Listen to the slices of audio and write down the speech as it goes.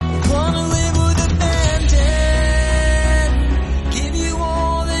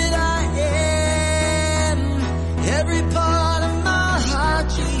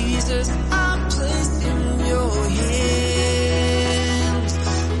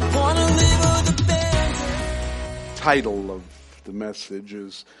title of the message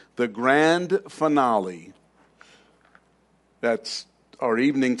is The Grand Finale. That's our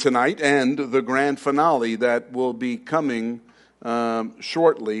evening tonight, and the grand finale that will be coming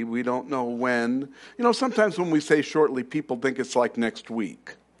shortly. We don't know when. You know, sometimes when we say shortly, people think it's like next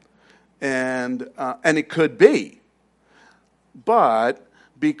week. And it could be. But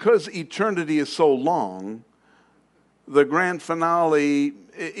because eternity is so long, the grand finale,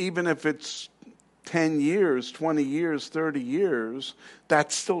 even if it's 10 years, 20 years, 30 years,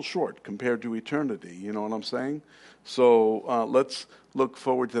 that's still short compared to eternity. You know what I'm saying? So let's look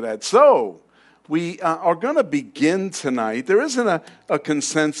forward to that. So we are going to begin tonight. There isn't a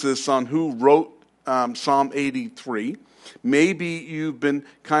consensus on who wrote Psalm 83. Maybe you've been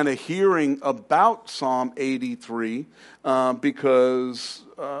kind of hearing about Psalm 83 because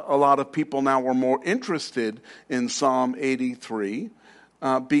a lot of people now are more interested in Psalm 83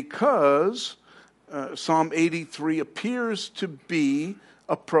 because Psalm 83 appears to be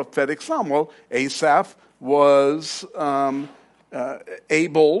a prophetic psalm. Well, Asaph was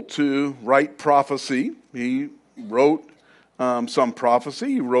able to write prophecy. He wrote some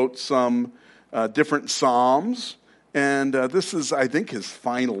prophecy. He wrote some different psalms. And this is, I think, his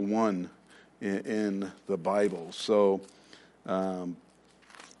final one in the Bible. So that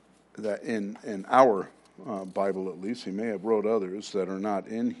in our Bible, at least, he may have wrote others that are not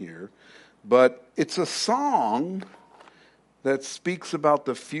in here. But it's a song that speaks about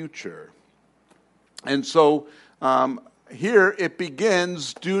the future. And so here it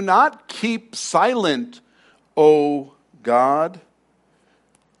begins, "Do not keep silent, O God.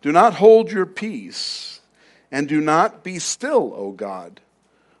 Do not hold your peace, and do not be still, O God.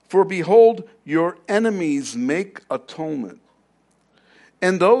 For behold, your enemies make atonement,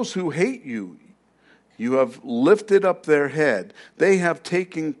 and those who hate you, you have lifted up their head. They have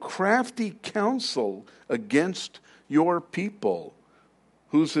taken crafty counsel against your people."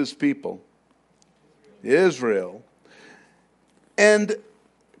 Who's his people? Israel. "And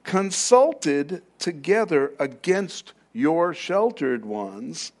consulted together against your sheltered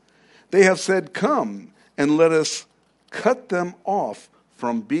ones. They have said, 'Come, and let us cut them off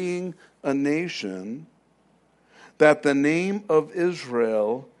from being a nation, that the name of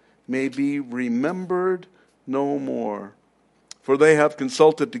Israel may be remembered no more. For they have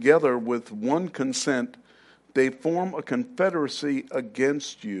consulted together with one consent. They form a confederacy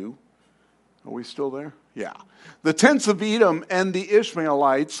against you.'" Are we still there? Yeah. "The tents of Edom and the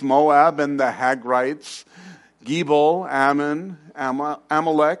Ishmaelites, Moab and the Hagrites, Gebal, Ammon,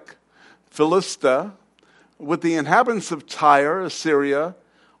 Amalek, Philistia, with the inhabitants of Tyre, Assyria,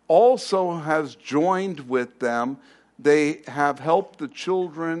 also has joined with them. They have helped the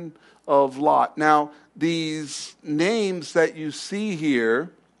children of Lot." Now, these names that you see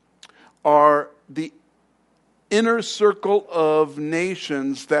here are the inner circle of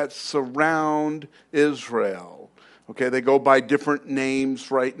nations that surround Israel. Okay, they go by different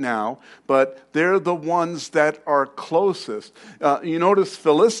names right now, but they're the ones that are closest. You notice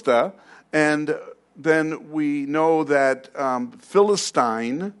Philistia, and then we know that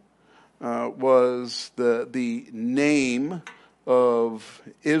Philistine was the name of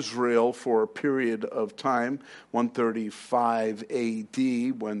Israel for a period of time, 135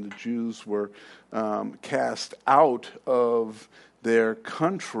 AD, when the Jews were cast out of their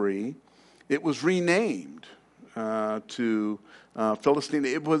country. It was renamed to Philistine.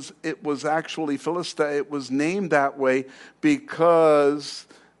 It was actually Philistia. It was named that way because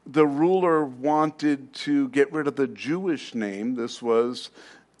the ruler wanted to get rid of the Jewish name. This was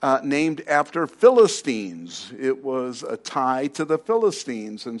named after Philistines. It was a tie to the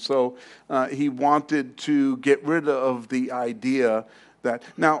Philistines. And so he wanted to get rid of the idea that...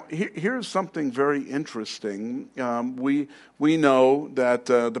 Now, here's something very interesting. We know that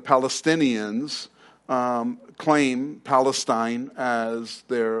the Palestinians claim Palestine as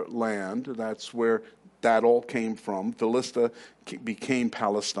their land. That's where that all came from. Philistia became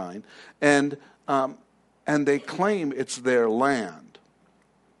Palestine. And they claim it's their land.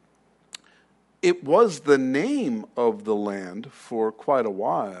 It was the name of the land for quite a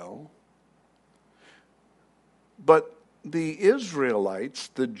while. But the Israelites,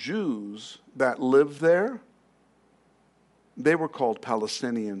 the Jews that lived there, they were called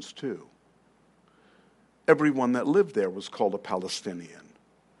Palestinians too. Everyone that lived there was called a Palestinian.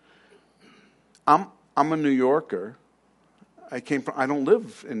 I'm a New Yorker. I don't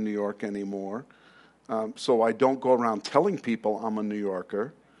live in New York anymore, so I don't go around telling people I'm a New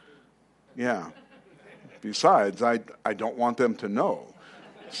Yorker. Yeah. Besides, I don't want them to know.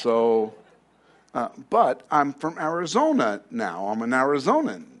 So, but I'm from Arizona now. I'm an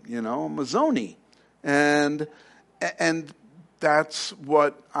Arizonan, I'm a Zoni. And And that's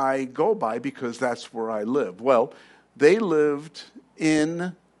what I go by because that's where I live. Well, they lived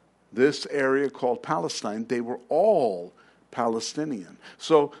in this area called Palestine. They were all Palestinian.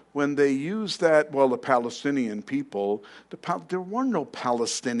 So when they used that, well, the Palestinian people, there were no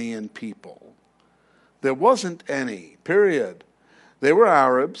Palestinian people. There wasn't any, period. They were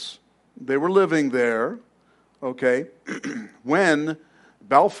Arabs. They were living there, okay? When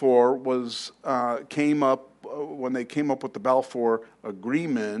Balfour came up with the Balfour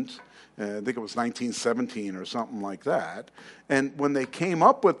Agreement, I think it was 1917 or something like that, and when they came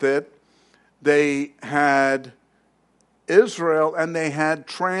up with it, they had Israel and they had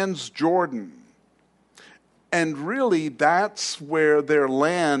Transjordan. And really, that's where their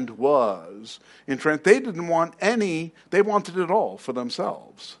land was. They didn't want any, they wanted it all for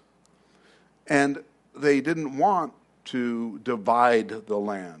themselves. And they didn't want to divide the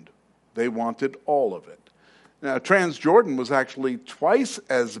land. They wanted all of it. Now, Transjordan was actually twice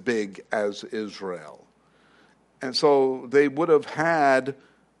as big as Israel. And so they would have had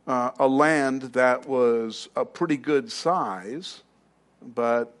a land that was a pretty good size,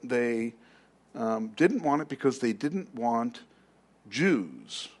 but they didn't want it because they didn't want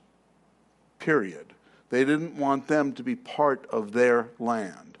Jews, period. They didn't want them to be part of their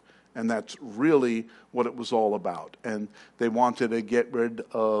land. And that's really what it was all about. And they wanted to get rid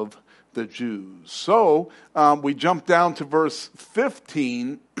of the Jews. So we jump down to verse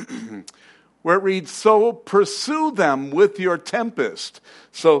 15, where it reads, "So pursue them with your tempest."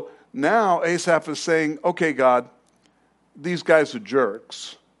 So now Asaph is saying, okay, God, these guys are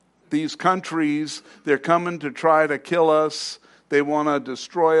jerks. These countries, they're coming to try to kill us. They want to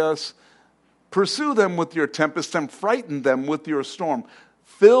destroy us. Pursue them with your tempest and frighten them with your storm.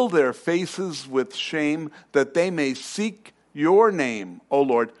 Fill their faces with shame that they may seek your name, O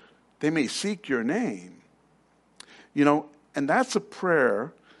Lord. They may seek your name. You know, and that's a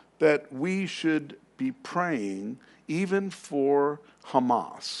prayer that we should be praying even for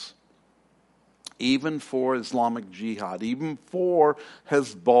Hamas, even for Islamic Jihad, even for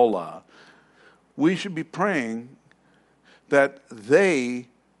Hezbollah. We should be praying that they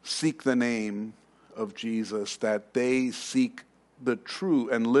seek the name of Jesus, that they seek the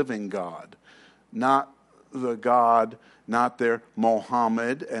true and living God, not the God, not their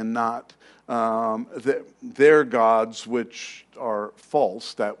Mohammed, and not their gods which are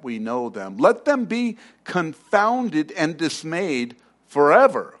false, that we know them. Let them be confounded and dismayed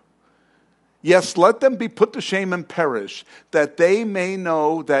forever. Yes, let them be put to shame and perish, that they may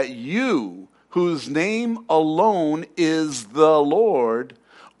know that you, whose name alone is the Lord,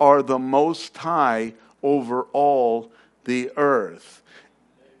 are the Most High over all the earth.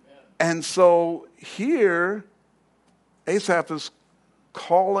 Amen. And so here, Asaph is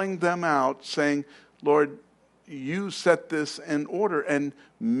calling them out, saying, Lord, you set this in order. And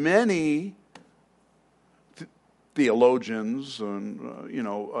many theologians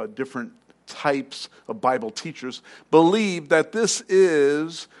and different types of Bible teachers believe that this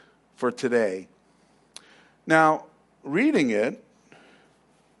is for today. Now, reading it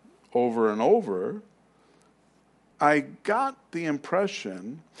over and over, I got the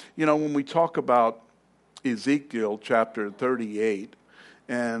impression, when we talk about Ezekiel chapter 38,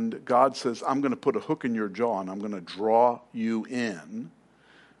 and God says, I'm going to put a hook in your jaw and I'm going to draw you in.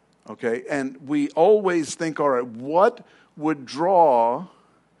 Okay, and we always think, all right, what would draw,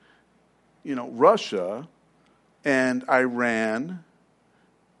 Russia and Iran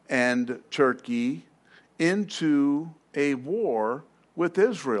and Turkey into a war with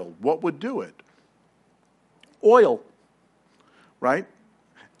Israel? What would do it? Oil, right?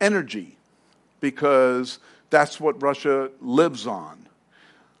 Energy, because that's what Russia lives on.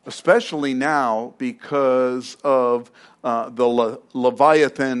 Especially now because of the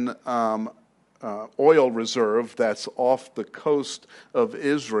Leviathan oil reserve that's off the coast of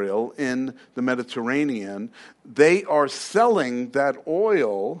Israel in the Mediterranean. They are selling that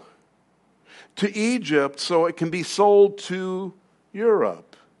oil to Egypt so it can be sold to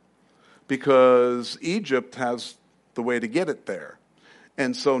Europe, because Egypt has the way to get it there.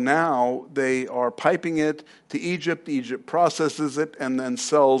 And so now they are piping it to Egypt. Egypt processes it and then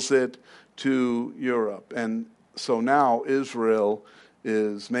sells it to Europe. And so now Israel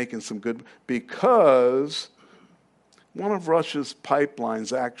is making some good, because one of Russia's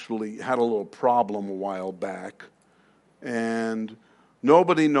pipelines actually had a little problem a while back. And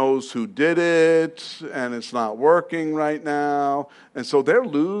nobody knows who did it, and it's not working right now. And so they're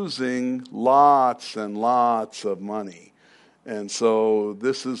losing lots and lots of money. And so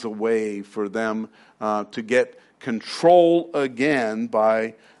this is a way for them to get control again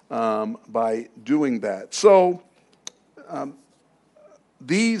by doing that. So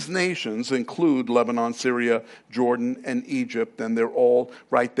these nations include Lebanon, Syria, Jordan, and Egypt, and they're all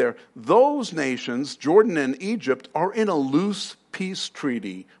right there. Those nations, Jordan and Egypt, are in a loose peace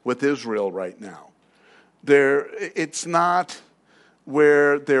treaty with Israel right now. It's not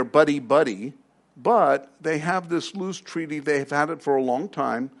where they're buddy-buddy, but they have this loose treaty. They've had it for a long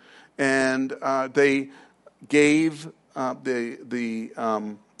time, and they gave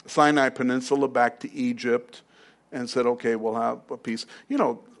the Sinai Peninsula back to Egypt and said, okay, we'll have a peace. You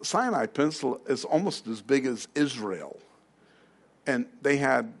know, Sinai Peninsula is almost as big as Israel, and they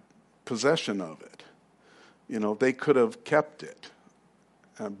had possession of it. You know, they could have kept it,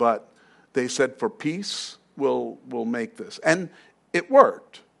 but they said, for peace, we'll make this. And it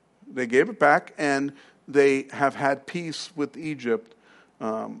worked. They gave it back, and they have had peace with Egypt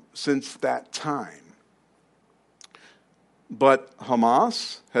since that time. But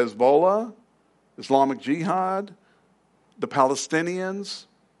Hamas, Hezbollah, Islamic Jihad, the Palestinians,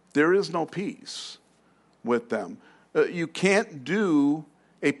 there is no peace with them. You can't do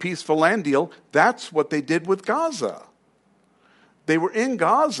a peaceful land deal. That's what they did with Gaza. They were in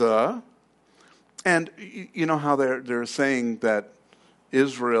Gaza, and you know how they're saying that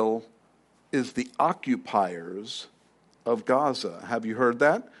Israel is the occupiers of Gaza. Have you heard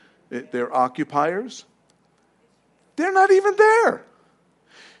that? They're occupiers? They're not even there.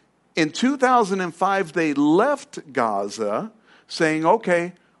 In 2005, they left Gaza saying,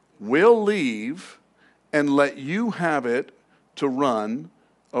 okay, we'll leave and let you have it to run.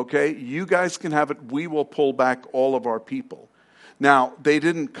 Okay, you guys can have it. We will pull back all of our people. Now, they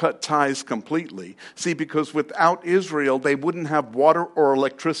didn't cut ties completely. See, because without Israel, they wouldn't have water or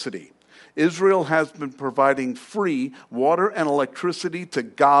electricity. Israel has been providing free water and electricity to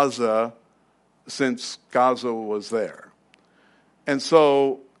Gaza since Gaza was there. And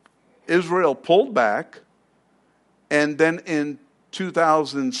so Israel pulled back, and then in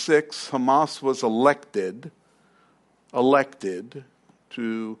 2006, Hamas was elected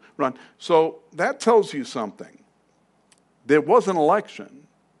to run. So that tells you something. There was an election,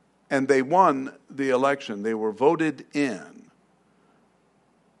 and they won the election. They were voted in.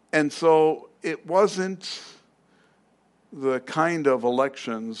 And so it wasn't the kind of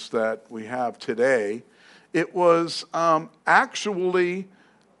elections that we have today. It was actually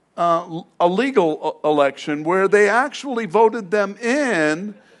a legal election where they actually voted them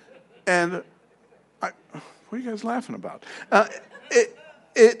in. And what are you guys laughing about?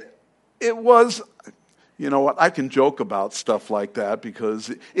 It was, you know what, I can joke about stuff like that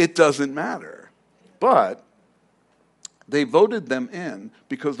because it doesn't matter. But they voted them in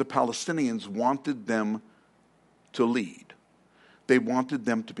because the Palestinians wanted them to lead. They wanted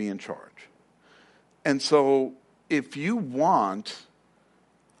them to be in charge. And so if you want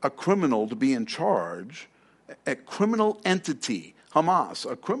a criminal to be in charge, a criminal entity, Hamas,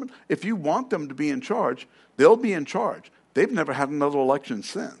 if you want them to be in charge, they'll be in charge. They've never had another election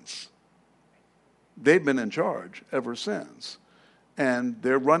since. They've been in charge ever since. And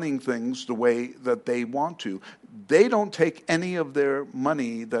they're running things the way that they want to. They don't take any of their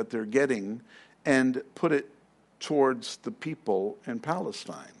money that they're getting and put it towards the people in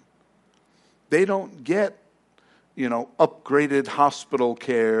Palestine. They don't get, upgraded hospital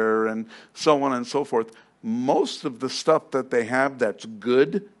care and so on and so forth. Most of the stuff that they have that's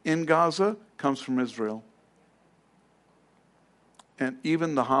good in Gaza comes from Israel. And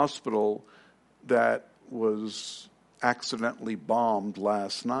even the hospital that was accidentally bombed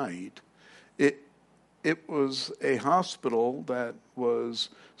last night, it was a hospital that was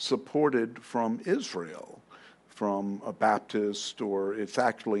supported from Israel, from a Baptist, or it's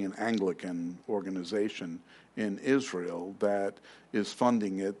actually an Anglican organization in Israel that is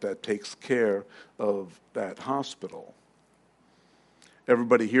funding it, that takes care of that hospital.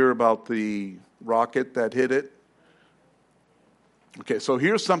 Everybody hear about the rocket that hit it? Okay, so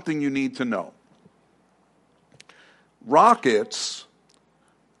here's something you need to know. Rockets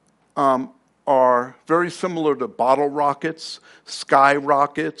are very similar to bottle rockets, sky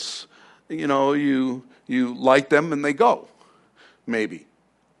rockets. You light them and they go, maybe.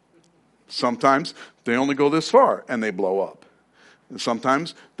 Sometimes they only go this far and they blow up. And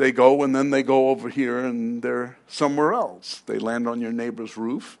sometimes they go and then they go over here and they're somewhere else. They land on your neighbor's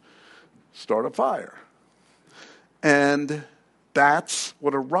roof, start a fire. And that's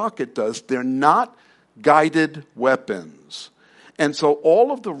what a rocket does. They're not guided weapons. And so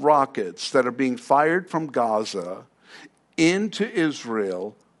all of the rockets that are being fired from Gaza into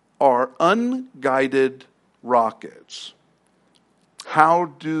Israel are unguided rockets. How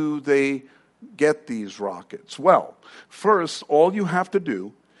do they get these rockets? Well, first, all you have to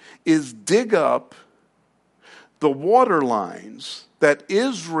do is dig up the water lines that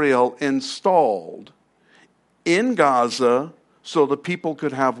Israel installed in Gaza so the people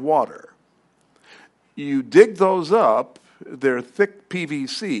could have water. You dig those up, they're thick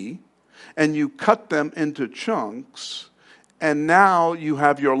PVC, and you cut them into chunks, and now you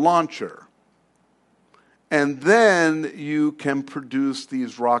have your launcher. And then you can produce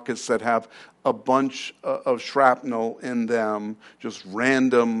these rockets that have a bunch of shrapnel in them, just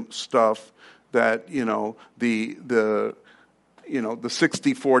random stuff that, the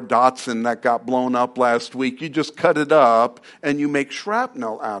 64 Datsun that got blown up last week, you just cut it up and you make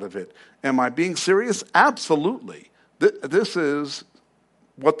shrapnel out of it. Am I being serious? Absolutely. This is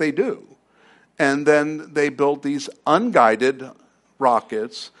what they do. And then they build these unguided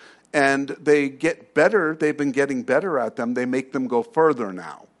rockets, and they get better. They've been getting better at them. They make them go further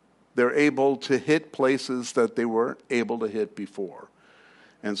now. They're able to hit places that they weren't able to hit before.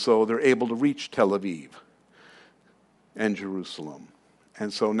 And so they're able to reach Tel Aviv and Jerusalem.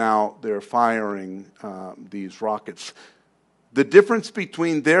 And so now they're firing these rockets. The difference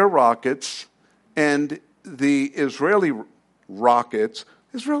between their rockets and the Israeli rockets,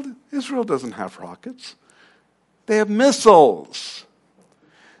 Israel doesn't have rockets. They have missiles.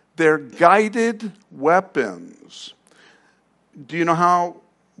 They're guided weapons. Do you know how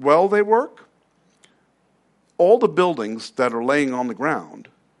well they work? All the buildings that are laying on the ground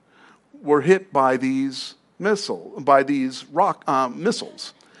were hit by these missiles.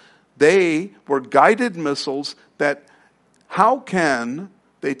 They were guided missiles that, how can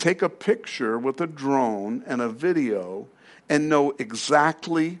they take a picture with a drone and a video and know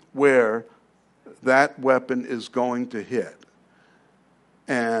exactly where that weapon is going to hit?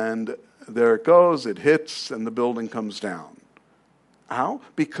 And there it goes, it hits, and the building comes down. How?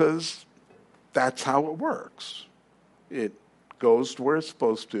 Because that's how it works. It goes to where it's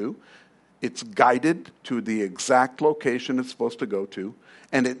supposed to. It's guided to the exact location it's supposed to go to,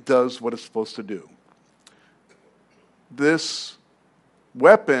 and it does what it's supposed to do. This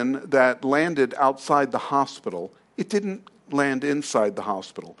weapon that landed outside the hospital, it didn't land inside the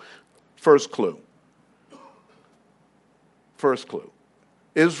hospital. First clue.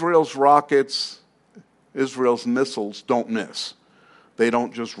 Israel's rockets, Israel's missiles don't miss. They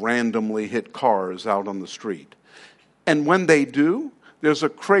don't just randomly hit cars out on the street. And when they do, there's a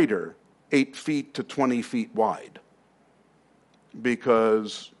crater 8 feet to 20 feet wide,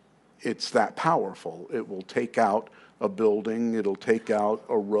 because it's that powerful. It will take out a building, it'll take out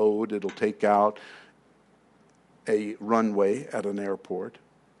a road, it'll take out a runway at an airport.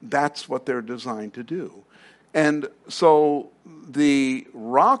 That's what they're designed to do. And so the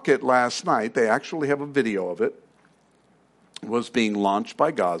rocket last night, they actually have a video of it, was being launched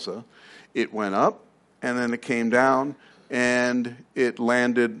by Gaza. It went up, and then it came down, and it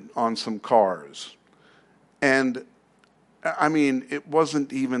landed on some cars. And, I mean, it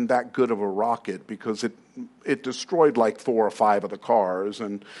wasn't even that good of a rocket, because it destroyed like 4 or 5 of the cars,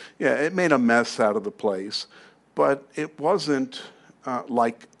 and, yeah, it made a mess out of the place. But it wasn't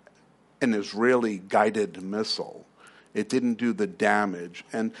like an Israeli guided missile. It didn't do the damage.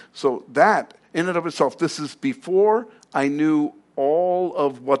 And so that, in and of itself, this is before I knew all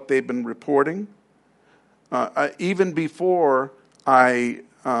of what they've been reporting. Even before I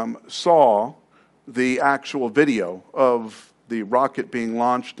saw the actual video of the rocket being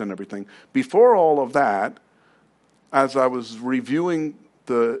launched and everything. Before all of that, as I was reviewing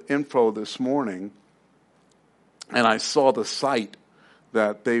the info this morning, and I saw the site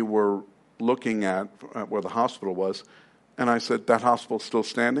that they were looking at where the hospital was, and I said, that hospital's still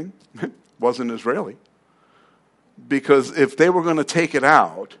standing? It wasn't Israeli. Because if they were going to take it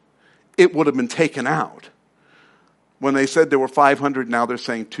out, it would have been taken out. When they said there were 500, now they're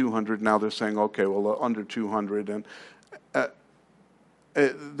saying 200, now they're saying, okay, well, under 200. And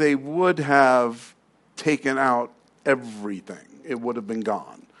they would have taken out everything. It would have been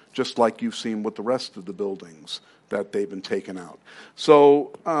gone, just like you've seen with the rest of the buildings that they've been taken out.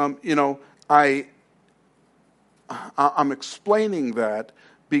 So, I'm explaining that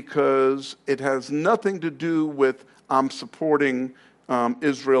because it has nothing to do with I'm supporting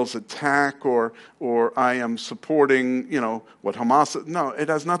Israel's attack or I am supporting, what Hamas. No, it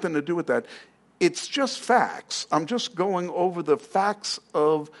has nothing to do with that. It's just facts. I'm just going over the facts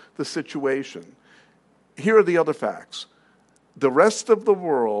of the situation. Here are the other facts. The rest of the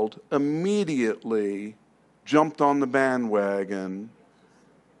world immediately jumped on the bandwagon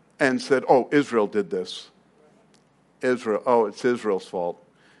and said, oh, Israel did this. It's Israel's fault.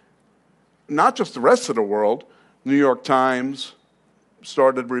 Not just the rest of the world. New York Times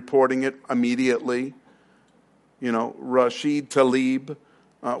started reporting it immediately. Rashid Tlaib,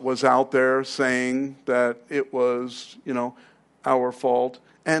 was out there saying that it was, our fault.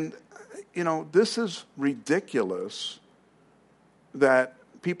 And, this is ridiculous that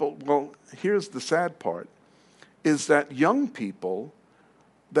people, well, here's the sad part, is that young people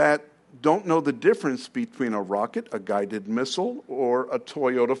that don't know the difference between a rocket, a guided missile, or a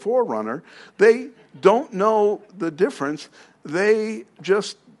Toyota 4Runner, they don't know the difference. They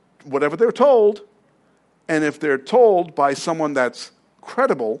just, whatever they're told, and if they're told by someone that's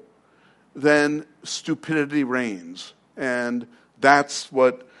credible, then stupidity reigns. And that's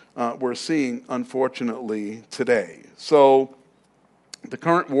what we're seeing, unfortunately, today. So the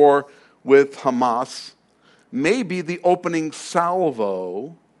current war with Hamas may be the opening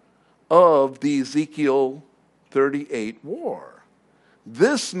salvo of the Ezekiel 38 war.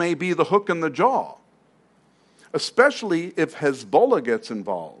 This may be the hook in the jaw, especially if Hezbollah gets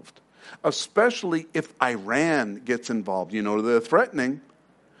involved, especially if Iran gets involved. They're threatening.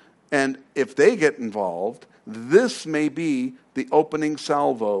 And if they get involved, this may be the opening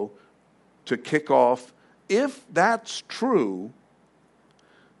salvo to kick off. If that's true,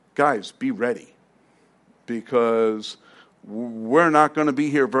 guys, be ready, because we're not going to be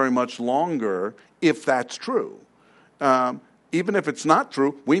here very much longer if that's true. Even if it's not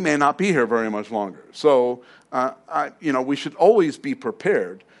true, we may not be here very much longer. So, we should always be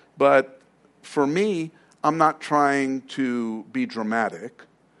prepared. But for me, I'm not trying to be dramatic.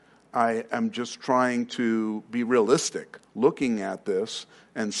 I am just trying to be realistic, looking at this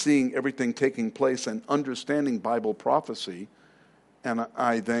and seeing everything taking place and understanding Bible prophecy. And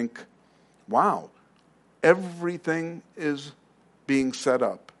I think, wow, everything is being set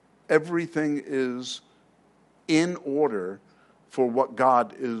up. Everything is in order for what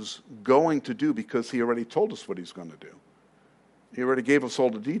God is going to do, because he already told us what he's going to do. He already gave us all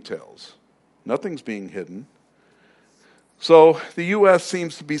the details. Nothing's being hidden. So the U.S.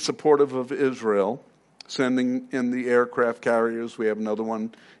 seems to be supportive of Israel, sending in the aircraft carriers. We have another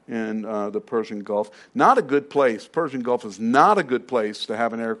one in the Persian Gulf. Not a good place. Persian Gulf is not a good place to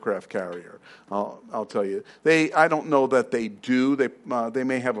have an aircraft carrier. I'll tell you. I don't know that they do. They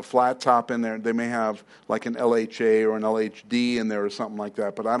may have a flat top in there. They may have like an LHA or an LHD in there or something like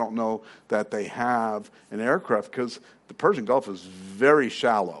that. But I don't know that they have an aircraft, because the Persian Gulf is very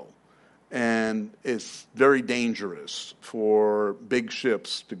shallow. And it's very dangerous for big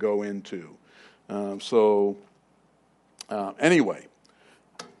ships to go into. Anyway,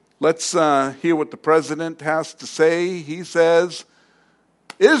 let's hear what the president has to say. He says,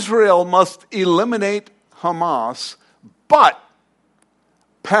 Israel must eliminate Hamas, but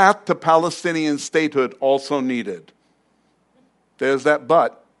path to Palestinian statehood also needed. There's that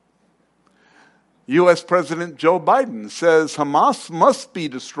but. U.S. President Joe Biden says Hamas must be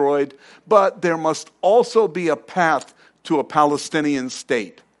destroyed, but there must also be a path to a Palestinian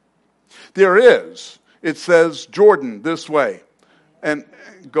state. There is. It says Jordan this way, and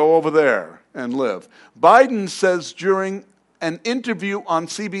go over there and live. Biden says during an interview on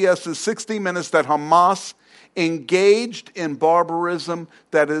CBS's 60 Minutes that Hamas engaged in barbarism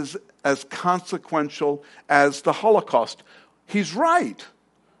that is as consequential as the Holocaust. He's right.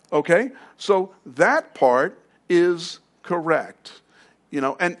 Okay? So that part is correct.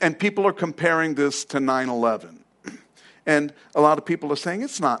 And people are comparing this to 9/11. And a lot of people are saying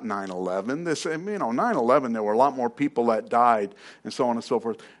it's not 9/11. This, 9/11, there were a lot more people that died and so on and so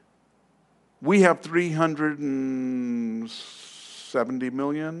forth. We have 370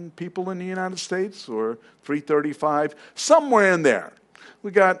 million people in the United States, or 335, somewhere in there.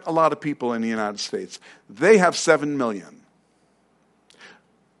 We got a lot of people in the United States. They have 7 million.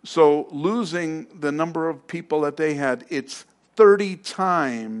 So losing the number of people that they had, it's 30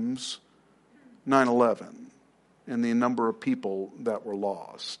 times 9/11 in the number of people that were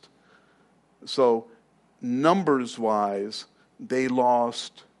lost. So numbers-wise, they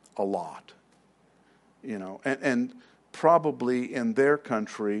lost a lot. And probably in their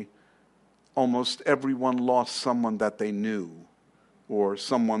country, almost everyone lost someone that they knew, or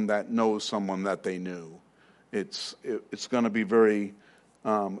someone that knows someone that they knew. It's going to be very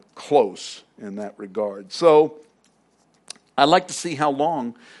close in that regard. So I'd like to see how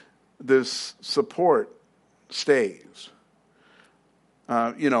long this support stays.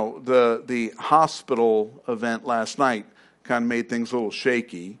 The hospital event last night kind of made things a little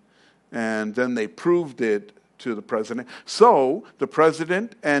shaky, and then they proved it to the president. So the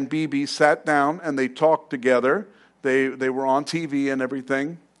president and Bibi sat down and they talked together. They were on TV and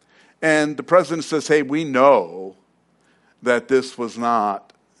everything. And the president says, hey, we know that this was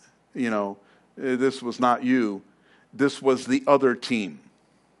not, this was not you. This was the other team.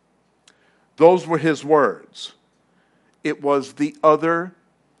 Those were his words. It was the other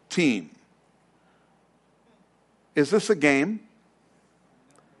team. Is this a game?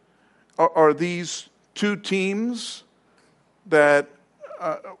 Are these two teams that,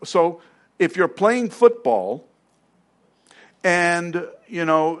 so if you're playing football and,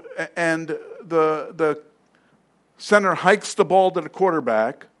 and the center hikes the ball to the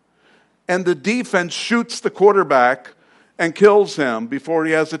quarterback and the defense shoots the quarterback and kills him before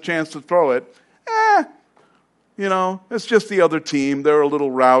he has a chance to throw it, it's just the other team. They're a little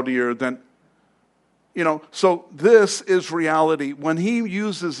rowdier than, so this is reality. When he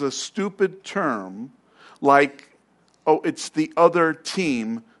uses a stupid term like, it's the other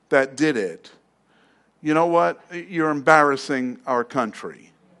team that did it, you know what? You're embarrassing our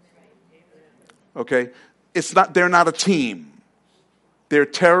country. Okay? They're not a team. They're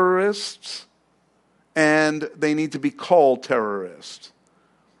terrorists, and they need to be called terrorists.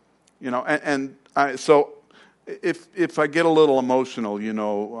 So if I get a little emotional,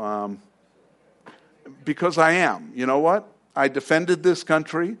 because I am, you know what? I defended this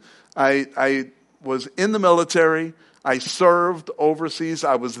country. I was in the military. I served overseas.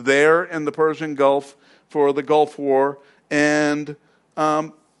 I was there in the Persian Gulf for the Gulf War, and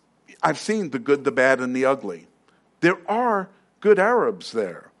I've seen the good, the bad, and the ugly. There are good Arabs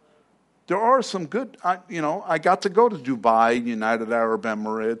there. There are some good, I got to go to Dubai, United Arab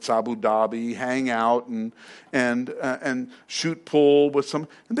Emirates, Abu Dhabi, hang out and shoot pool with some,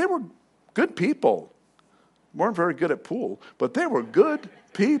 and they were good people. Weren't very good at pool, but they were good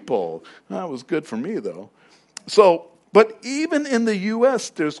people. That was good for me, though. So, but even in the U.S.,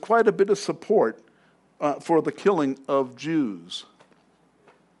 there's quite a bit of support for the killing of Jews.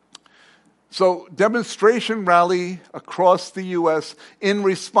 So, demonstration rally across the U.S. in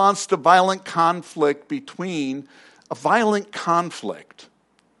response to violent conflict between Israel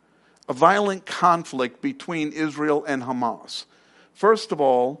and Hamas. First of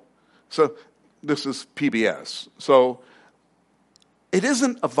all, so this is PBS. So, it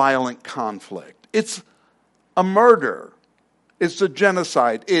isn't a violent conflict. It's a murder. It's a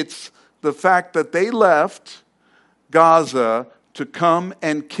genocide. It's the fact that they left Gaza to come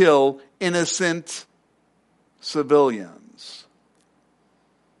and kill innocent civilians.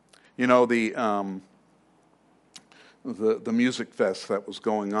 The music fest that was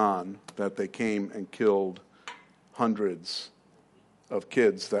going on, that they came and killed hundreds of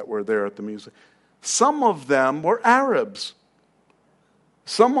kids that were there at the music. Some of them were Arabs.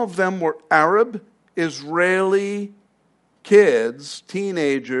 Some of them were Arab, Israeli kids,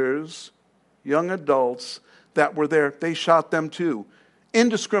 teenagers, young adults that were there. They shot them too.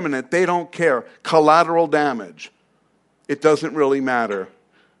 Indiscriminate. They don't care. Collateral damage. It doesn't really matter.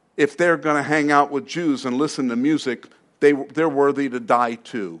 If they're going to hang out with Jews and listen to music, they're worthy to die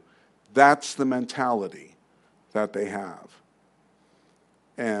too. That's the mentality that they have.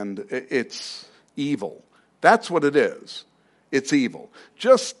 And it's evil. That's what it is. It's evil.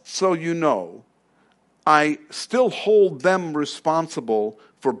 Just so you know, I still hold them responsible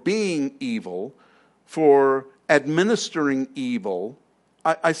for being evil, for administering evil.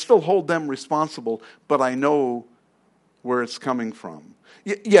 I still hold them responsible, but I know where it's coming from.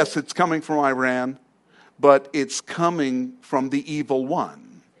 Yes, it's coming from Iran, but it's coming from the evil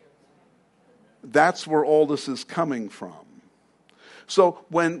one. That's where all this is coming from. So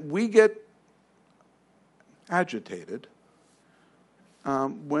when we get agitated,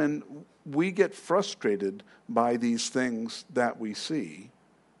 when we get frustrated by these things that we see,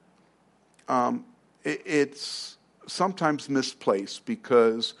 it's sometimes misplaced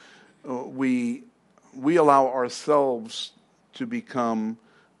because we allow ourselves to become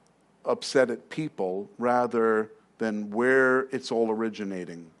upset at people rather than where it's all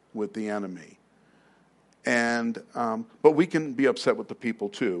originating with the enemy. And but we can be upset with the people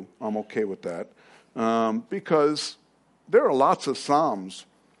too. I'm okay with that because there are lots of Psalms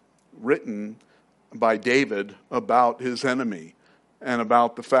written by David about his enemy and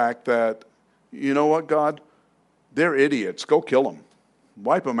about the fact that, you know what, God, they're idiots. Go kill them.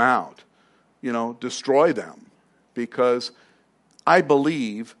 Wipe them out. Destroy them. Because I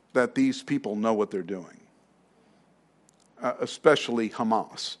believe that these people know what they're doing, especially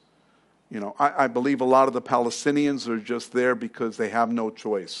Hamas. I believe a lot of the Palestinians are just there because they have no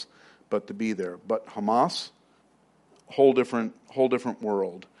choice but to be there. But Hamas, whole different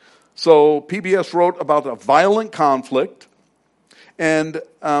world. So PBS wrote about a violent conflict, and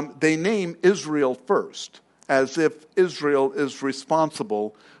they name Israel first, as if Israel is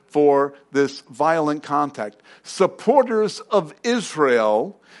responsible for this violent contact. Supporters of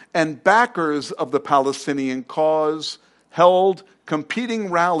Israel and backers of the Palestinian cause held competing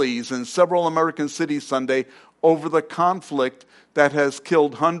rallies in several American cities Sunday over the conflict that has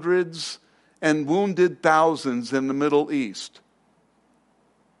killed hundreds and wounded thousands in the Middle East.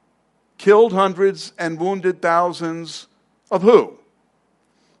 Killed hundreds and wounded thousands of who?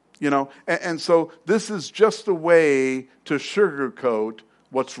 And so this is just a way to sugarcoat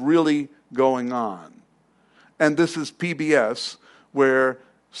what's really going on. And this is PBS, where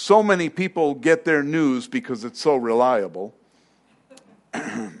so many people get their news because it's so reliable.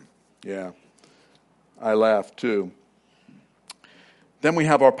 Yeah, I laugh too. Then we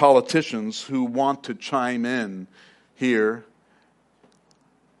have our politicians who want to chime in here.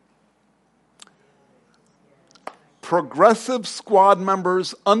 Progressive squad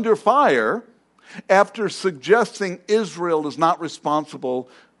members under fire after suggesting Israel is not responsible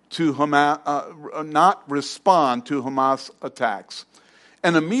to not respond to Hamas attacks.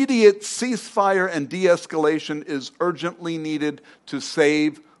 An immediate ceasefire and de-escalation is urgently needed to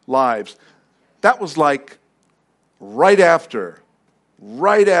save lives. That was like right after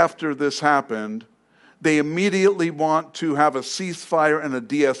this happened, they immediately want to have a ceasefire and a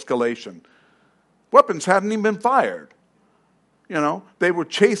de-escalation. Weapons hadn't even been fired. They were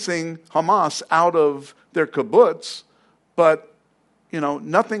chasing Hamas out of their kibbutz, but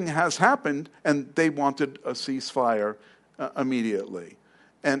nothing has happened, and they wanted a ceasefire immediately.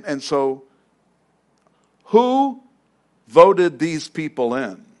 And so, who voted these people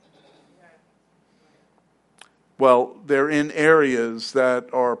in? Well, they're in areas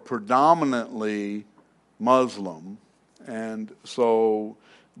that are predominantly Muslim, and so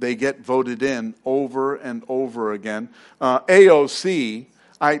they get voted in over and over again. AOC,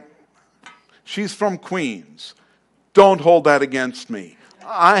 she's from Queens. Don't hold that against me.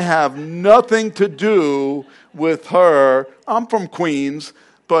 I have nothing to do with her. I'm from Queens,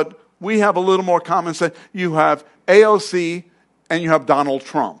 but we have a little more common sense. You have AOC and you have Donald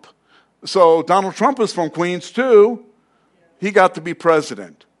Trump. So Donald Trump is from Queens too. He got to be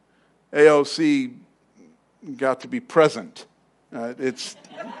president. AOC got to be present. It's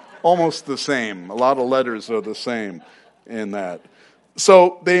almost the same. A lot of letters are the same in that.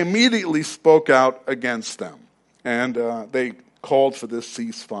 So they immediately spoke out against them, and they called for this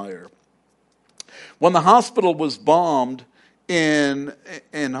ceasefire. When the hospital was bombed in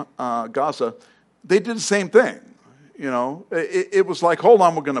Gaza, they did the same thing. It was like, hold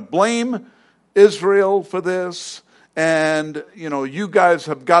on, we're going to blame Israel for this, and you guys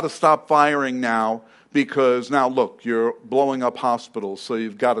have got to stop firing now, because now look, you're blowing up hospitals, so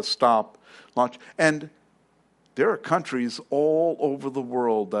you've got to stop launch. And there are countries all over the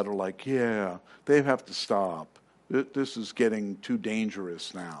world that are like, yeah, they have to stop. This is getting too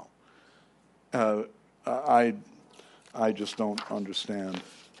dangerous now. I just don't understand.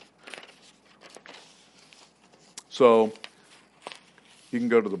 So you can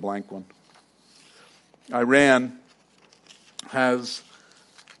go to the blank one. Iran has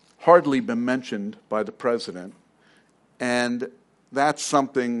hardly been mentioned by the president, and that's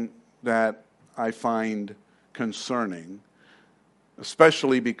something that I find concerning,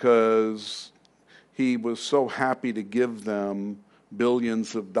 especially because he was so happy to give them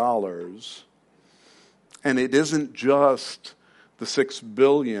billions of dollars. And it isn't just the $6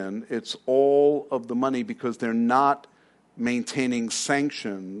 billion, it's all of the money, because they're not maintaining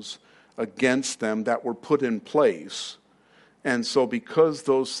sanctions against them that were put in place. And so because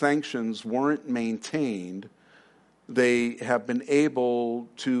those sanctions weren't maintained, they have been able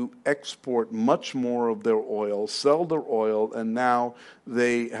to export much more of their oil, sell their oil, and now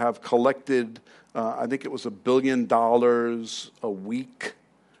they have collected, I think it was $1 billion a week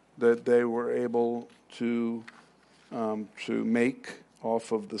that they were able to make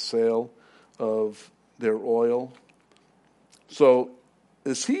off of the sale of their oil. So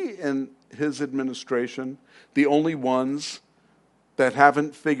is he and his administration the only ones that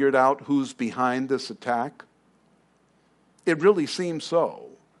haven't figured out who's behind this attack? It really seems so.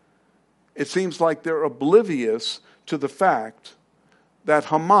 It seems like they're oblivious to the fact that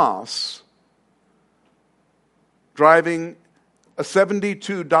Hamas, driving a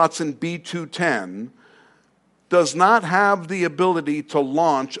 72 Datsun B210, does not have the ability to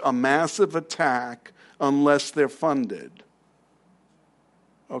launch a massive attack unless they're funded.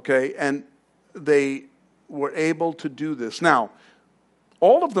 Okay, and they were able to do this. Now,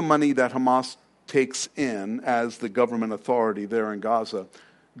 all of the money that Hamas takes in as the government authority there in Gaza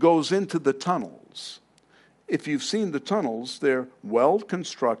goes into the tunnels. If you've seen the tunnels, they're well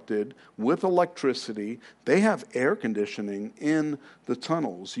constructed with electricity. They have air conditioning in the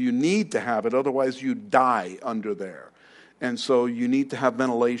tunnels. You need to have it, otherwise you die under there. And so you need to have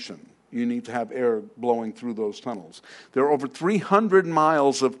ventilation. You need to have air blowing through those tunnels. There are over 300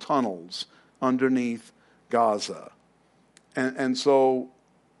 miles of tunnels underneath Gaza. And so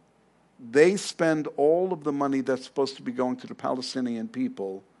they spend all of the money that's supposed to be going to the Palestinian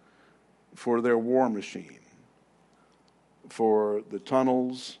people for their war machine, for the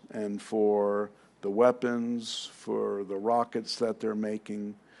tunnels and for the weapons, for the rockets that they're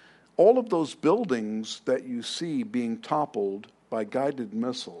making. All of those buildings that you see being toppled by guided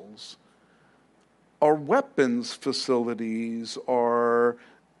missiles are weapons facilities, are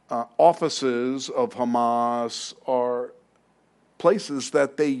offices of Hamas, are places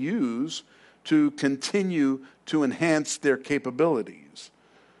that they use to continue to enhance their capabilities.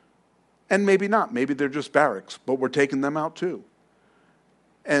 And maybe not. Maybe they're just barracks, but we're taking them out too.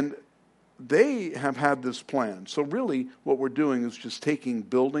 And they have had this plan. So really what we're doing is just taking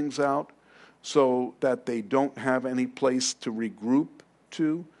buildings out so that they don't have any place to regroup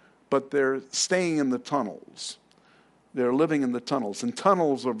to, but they're staying in the tunnels. They're living in the tunnels. And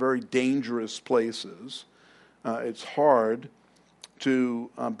tunnels are very dangerous places. It's hard to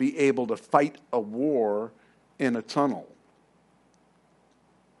be able to fight a war in a tunnel.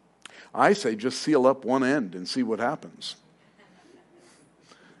 I say just seal up one end and see what happens.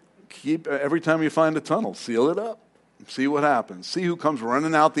 Every time you find a tunnel, seal it up. See what happens. See who comes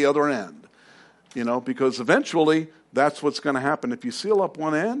running out the other end. Because eventually that's what's going to happen. If you seal up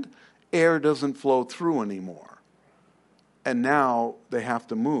one end, air doesn't flow through anymore. And now they have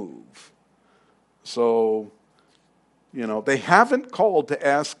to move. So, they haven't called to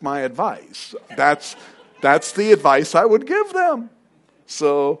ask my advice. That's the advice I would give them.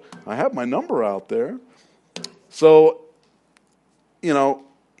 So I have my number out there. So,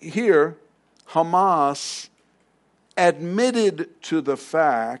 here, Hamas admitted to the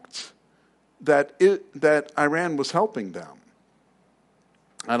fact that Iran was helping them.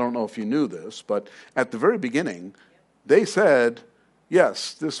 I don't know if you knew this, but at the very beginning, they said,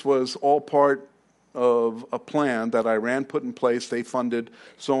 yes, this was all part of a plan that Iran put in place. They funded,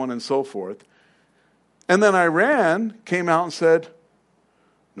 so on and so forth. And then Iran came out and said,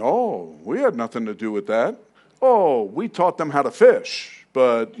 no, we had nothing to do with that. Oh, we taught them how to fish.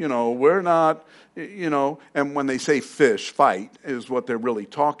 But, we're not, and when they say fight is what they're really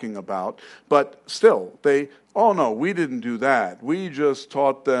talking about. But still, oh no, we didn't do that. We just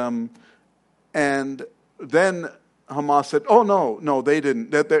taught them. And then Hamas said, oh no, they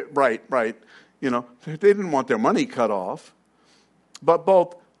didn't. Right. They didn't want their money cut off.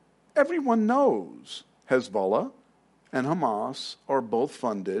 But everyone knows Hezbollah and Hamas are both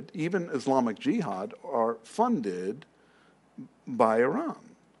funded, even Islamic Jihad are funded by Iran.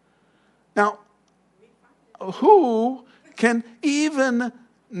 Now, who can even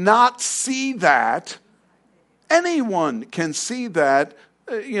not see that? Anyone can see that,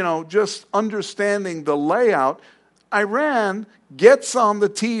 just understanding the layout. Iran gets on the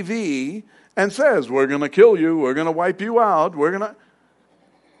TV and says, we're going to kill you, we're going to wipe you out,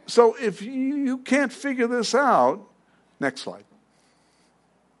 So if you can't figure this out, next slide.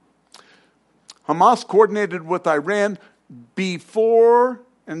 Hamas coordinated with Iran before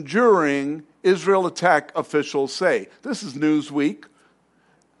and during Israel attack, officials say. This is Newsweek.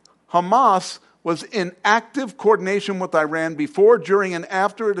 Hamas was in active coordination with Iran before, during, and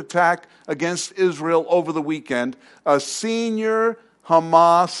after an attack against Israel over the weekend, a senior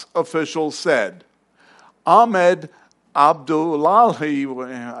Hamas official said. Ahmed Abdullahi,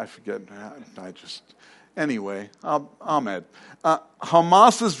 I forget, Ahmed.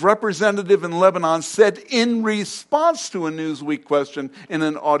 Hamas's representative in Lebanon said in response to a Newsweek question in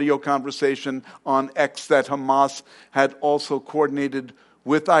an audio conversation on X that Hamas had also coordinated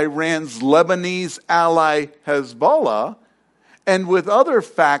with Iran's Lebanese ally Hezbollah and with other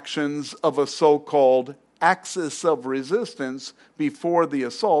factions of a so-called axis of resistance before the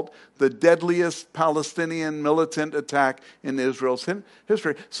assault, the deadliest Palestinian militant attack in Israel's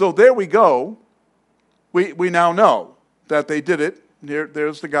history. So there we go. We now know that they did it.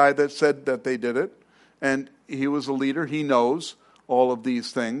 There's the guy that said that they did it. And he was a leader. He knows all of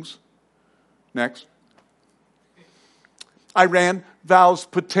these things. Next. Iran vows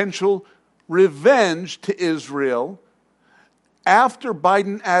potential revenge to Israel after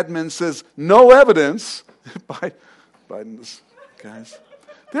Biden admin says no evidence. Biden's guys.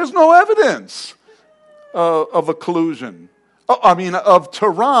 There's no evidence of a collusion. Of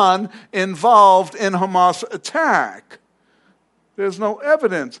Tehran involved in Hamas attack. There's no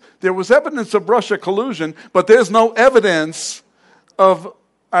evidence. There was evidence of Russia collusion, but there's no evidence of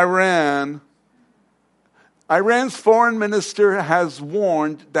Iran. Iran's foreign minister has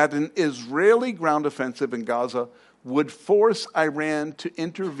warned that an Israeli ground offensive in Gaza would force Iran to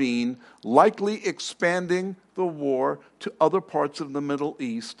intervene, likely expanding the war to other parts of the Middle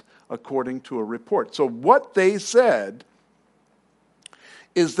East, according to a report. So what they said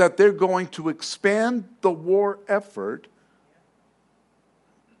is that they're going to expand the war effort.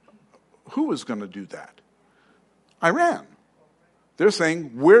 Who is going to do that? Iran. They're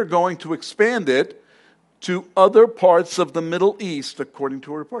saying we're going to expand it to other parts of the Middle East, according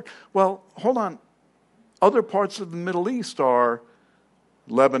to a report. Well, hold on. Other parts of the Middle East are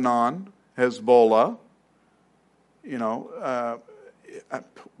Lebanon, Hezbollah,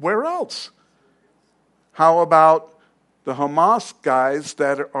 where else? How about the Hamas guys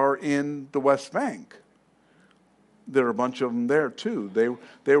that are in the West Bank? There are a bunch of them there too.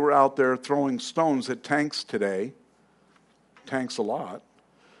 They were out there throwing stones at tanks today. Tanks a lot,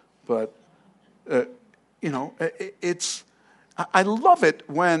 but it's. I love it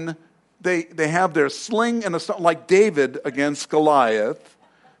when they have their sling and a stone, like David against Goliath,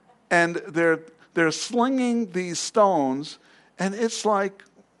 and they're slinging these stones, and it's like,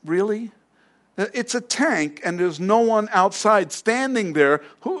 really? It's a tank, and there's no one outside standing there.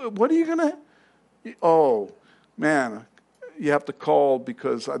 What are you gonna? Oh, man, you have to call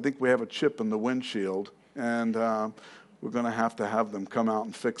because I think we have a chip in the windshield, and we're going to have them come out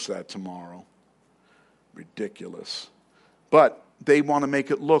and fix that tomorrow. Ridiculous. But they want to make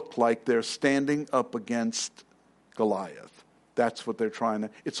it look like they're standing up against Goliath. That's what they're trying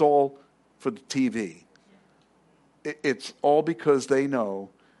to. It's all for the TV. It's all because they know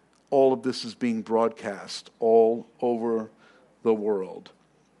all of this is being broadcast all over the world.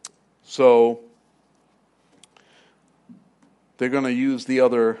 So they're going to use the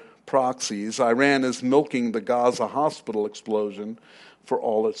other proxies. Iran is milking the Gaza hospital explosion for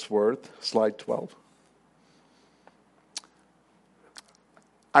all it's worth. Slide 12.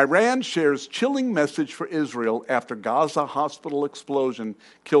 Iran shares chilling message for Israel after Gaza hospital explosion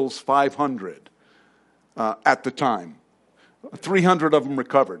kills 500 at the time. 300 of them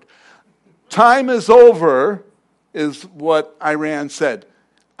recovered. Time is over, is what Iran said.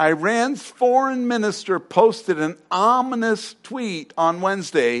 Iran's foreign minister posted an ominous tweet on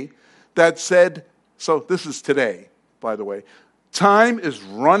Wednesday that said, so this is today, by the way, time is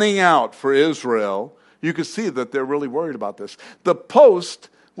running out for Israel. You can see that they're really worried about this. The post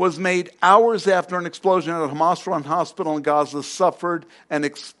was made hours after an explosion at a Hamas-run hospital in Gaza suffered an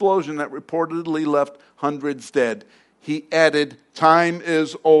explosion that reportedly left hundreds dead. He added, time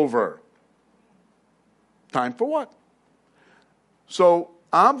is over. Time for what? So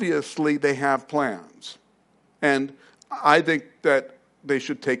obviously they have plans. And I think that they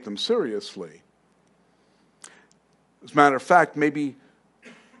should take them seriously. As a matter of fact, maybe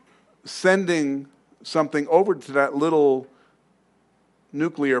sending something over to that little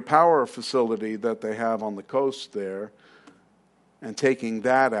nuclear power facility that they have on the coast there and taking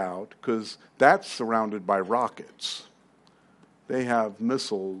that out, because that's surrounded by rockets. They have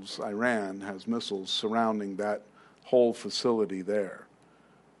missiles, Iran has missiles surrounding that whole facility there.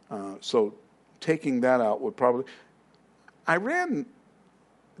 So taking that out would probably... Iran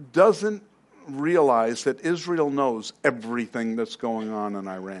doesn't realize that Israel knows everything that's going on in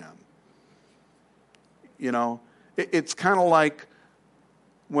Iran. You know, it's kind of like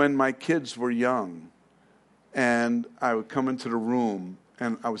when my kids were young and I would come into the room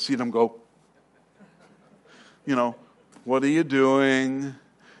and I would see them go, you know, what are you doing?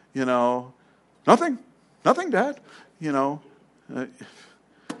 You know, nothing, Dad. You know,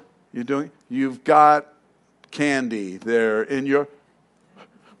 you've got candy there in your,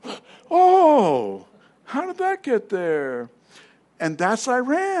 oh, how did that get there? And that's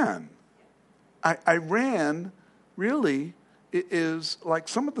Iran. Iran really is like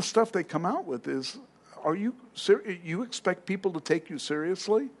some of the stuff they come out with is, you expect people to take you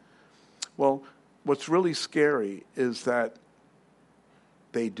seriously? Well, what's really scary is that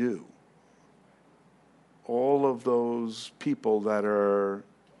they do. All of those people that are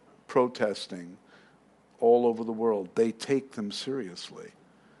protesting all over the world, they take them seriously.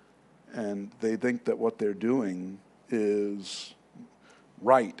 And they think that what they're doing is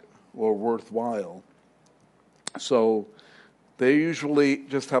right or worthwhile. So they usually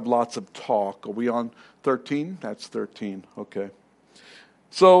just have lots of talk. Are we on 13? That's 13. Okay.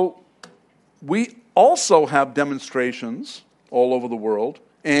 So we also have demonstrations all over the world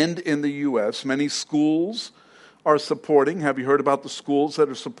and in the U.S. Many schools are supporting. Have you heard about the schools that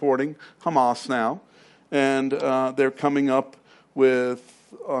are supporting Hamas now? And they're coming up with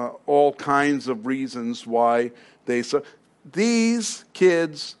all kinds of reasons why they... These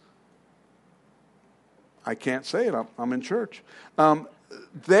kids, I can't say it, I'm in church.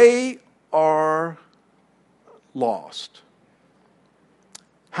 They are lost.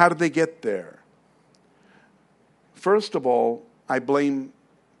 How did they get there? First of all, I blame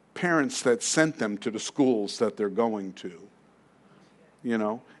parents that sent them to the schools that they're going to. you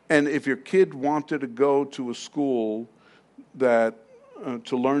know. And if your kid wanted to go to a school that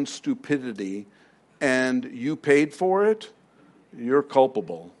to learn stupidity and you paid for it, you're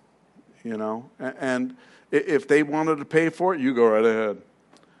culpable, you know. And if they wanted to pay for it, you go right ahead.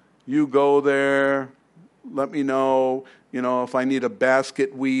 You go there, let me know, you know, if I need a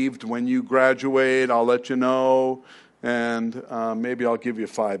basket weaved when you graduate, I'll let you know, and maybe I'll give you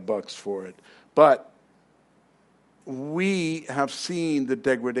 $5 for it. But we have seen the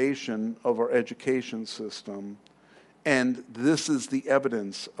degradation of our education system, and this is the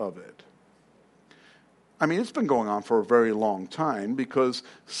evidence of it. I mean, it's been going on for a very long time because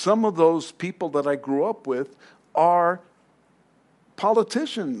some of those people that I grew up with are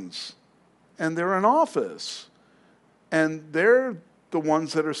politicians, and they're in office, and they're the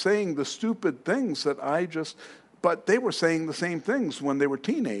ones that are saying the stupid things that but they were saying the same things when they were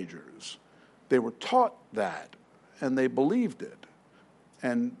teenagers. They were taught that, and they believed it,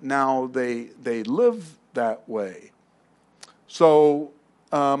 and now they live that way. So,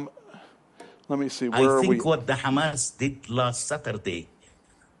 let me see, where are we? I think what the Hamas did last Saturday,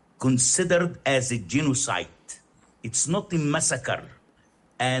 considered as a genocide. It's not a massacre.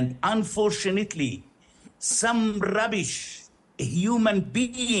 And unfortunately, some rubbish human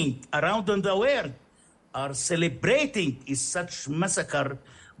being around in the world are celebrating such massacre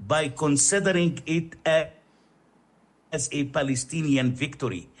by considering it as a Palestinian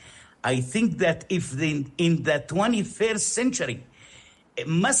victory. I think that if in the 21st century,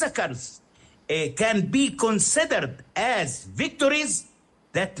 massacres can be considered as victories,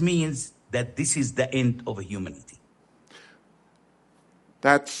 that means that this is the end of humanity.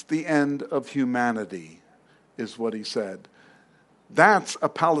 That's the end of humanity, is what he said. That's a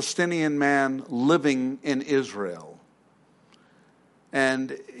Palestinian man living in Israel.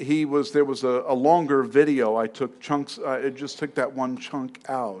 And there was a longer video. I took chunks, I just took that one chunk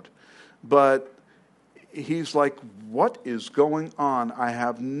out. But he's like, what is going on? I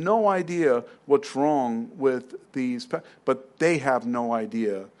have no idea what's wrong with these, but they have no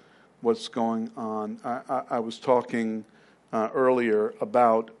idea what's going on. I was talking earlier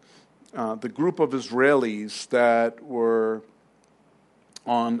about the group of Israelis that were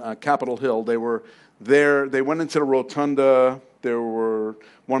on Capitol Hill. They were there. They went into the rotunda. There were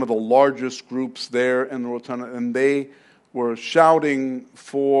one of the largest groups there in the rotunda, and they were shouting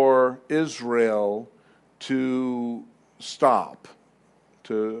for Israel to stop,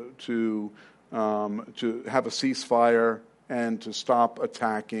 to have a ceasefire and to stop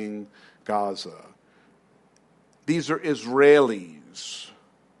attacking Gaza. These are Israelis.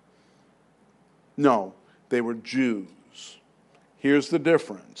 No, they were Jews. Here's the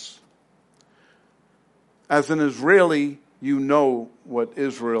difference. As an Israeli, you know what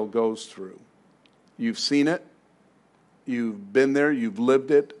Israel goes through. You've seen it. You've been there. You've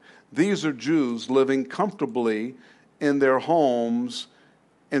lived it. These are Jews living comfortably in their homes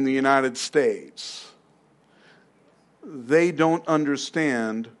in the United States. They don't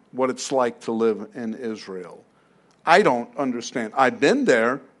understand what it's like to live in Israel. I don't understand. I've been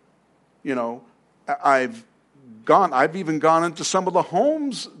there. You know, I've even gone into some of the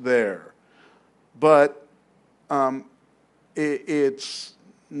homes there. But it's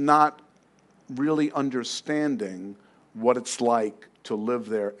not really understanding what it's like to live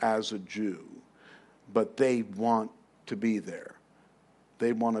there as a Jew. But they want to be there.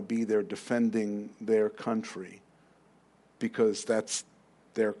 They want to be there defending their country because that's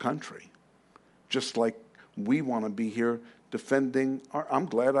their country. Just like we want to be here defending I'm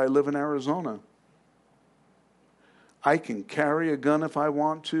glad I live in Arizona. I can carry a gun if I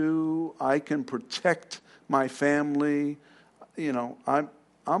want to. I can protect my family. You know,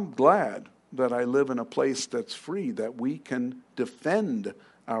 I'm glad that I live in a place that's free, that we can defend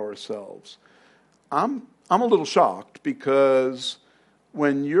ourselves. I'm a little shocked because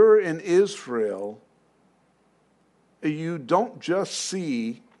when you're in Israel, you don't just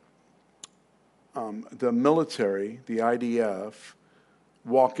see the military, the IDF,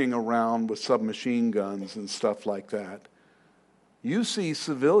 walking around with submachine guns and stuff like that. You see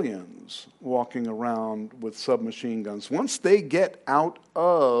civilians walking around with submachine guns. Once they get out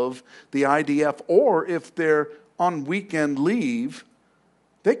of the IDF, or if they're on weekend leave,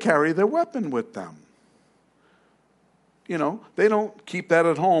 they carry their weapon with them. You know, they don't keep that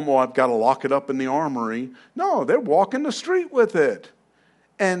at home. Oh, I've got to lock it up in the armory. No, they're walking the street with it.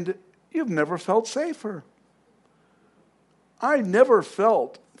 And you've never felt safer. I never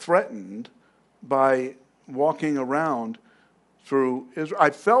felt threatened by walking around through Israel. I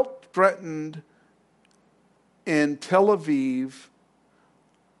felt threatened in Tel Aviv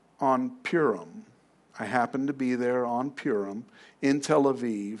on Purim, I happened to be there on Purim in Tel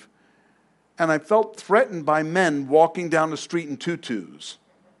Aviv, and I felt threatened by men walking down the street in tutus.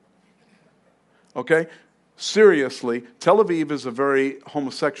 Okay? Seriously, Tel Aviv is a very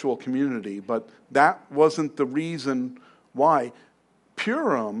homosexual community, but that wasn't the reason why.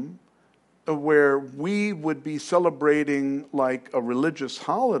 Purim, where we would be celebrating like a religious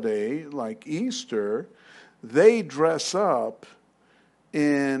holiday, like Easter, they dress up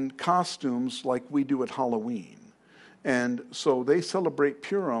in costumes like we do at Halloween. And so they celebrate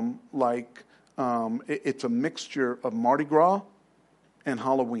Purim like it's a mixture of Mardi Gras and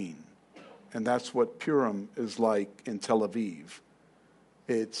Halloween. And that's what Purim is like in Tel Aviv.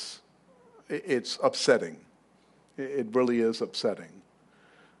 It's upsetting. It really is upsetting.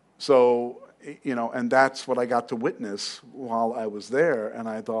 So, and that's what I got to witness while I was there. And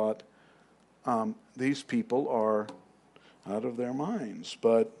I thought, these people are out of their minds.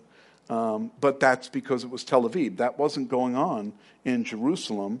 But that's because it was Tel Aviv. That wasn't going on in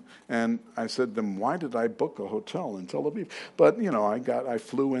Jerusalem. And I said to them, why did I book a hotel in Tel Aviv? But, I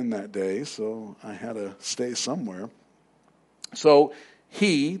flew in that day, so I had to stay somewhere. So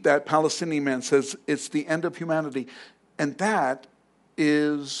that Palestinian man, says it's the end of humanity. And that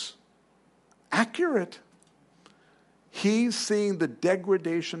is accurate. He's seeing the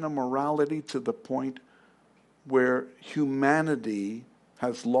degradation of morality to the point where humanity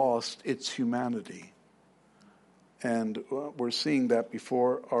has lost its humanity. And we're seeing that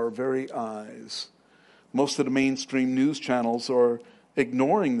before our very eyes. Most of the mainstream news channels are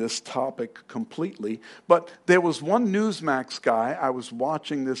ignoring this topic completely. But there was one Newsmax guy, I was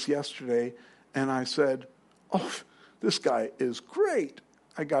watching this yesterday, and I said, oh, this guy is great.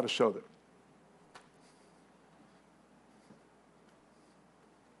 I got to show them.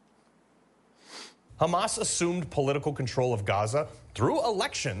 Hamas assumed political control of Gaza through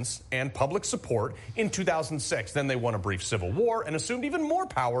elections and public support in 2006. Then they won a brief civil war and assumed even more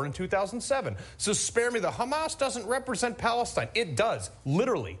power in 2007. So spare me, the Hamas doesn't represent Palestine. It does.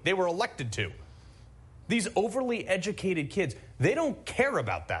 Literally, they were elected to. These overly educated kids, they don't care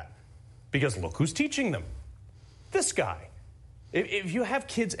about that. Because look who's teaching them. This guy. If you have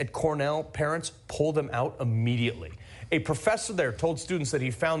kids at Cornell, parents, pull them out immediately. A professor there told students that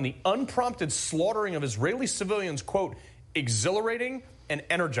he found the unprompted slaughtering of Israeli civilians, quote, exhilarating and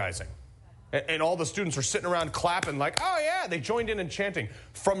energizing. And all the students are sitting around clapping like, oh, yeah, they joined in and chanting,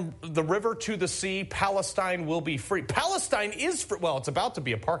 from the river to the sea, Palestine will be free. Palestine is free. Well, it's about to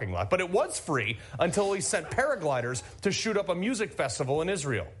be a parking lot, but it was free until he sent paragliders to shoot up a music festival in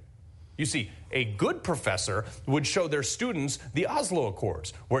Israel. You see, a good professor would show their students the Oslo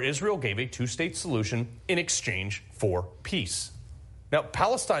Accords, where Israel gave a two-state solution in exchange for peace. Now,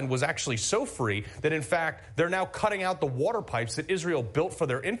 Palestine was actually so free that, in fact, they're now cutting out the water pipes that Israel built for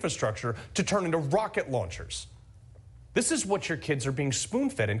their infrastructure to turn into rocket launchers. This is what your kids are being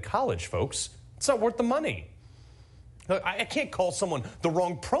spoon-fed in college, folks. It's not worth the money. I can't call someone the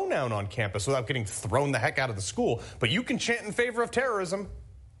wrong pronoun on campus without getting thrown the heck out of the school, but you can chant in favor of terrorism.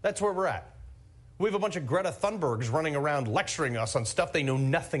 That's where we're at. We have a bunch of Greta Thunbergs running around lecturing us on stuff they know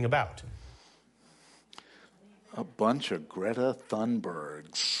nothing about. A bunch of Greta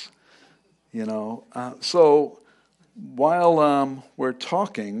Thunbergs. So while we're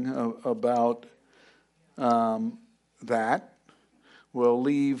talking about that, we'll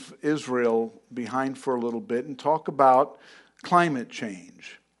leave Israel behind for a little bit and talk about climate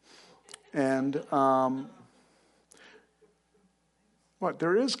change. And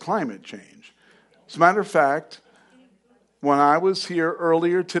there is climate change. As a matter of fact, when I was here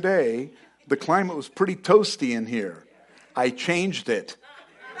earlier today, the climate was pretty toasty in here. I changed it.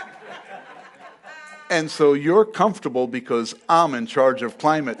 And so you're comfortable because I'm in charge of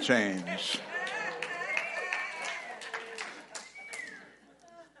climate change.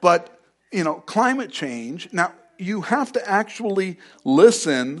 But, climate change, now you have to actually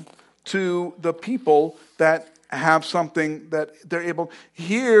listen to the people that have something that they're able.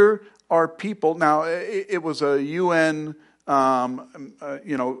 Here are people. Now it was a UN,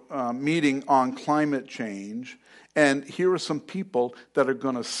 meeting on climate change, and here are some people that are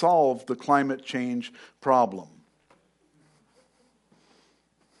going to solve the climate change problem.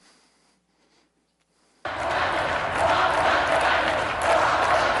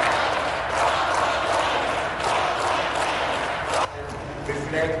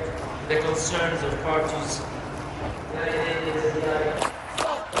 Reflect the concerns of parties.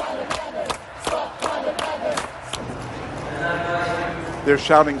 They're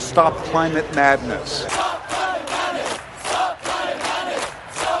shouting, "Stop climate madness."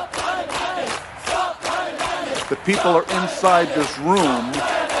 The people are inside this room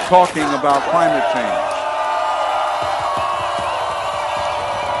talking about climate change.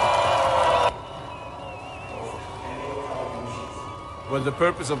 Well, the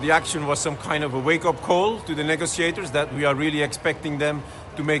purpose of the action was some kind of a wake-up call to the negotiators that we are really expecting them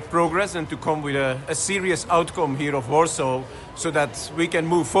to make progress and to come with a serious outcome here of Warsaw so that we can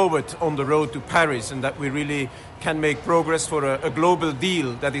move forward on the road to Paris and that we really can make progress for a global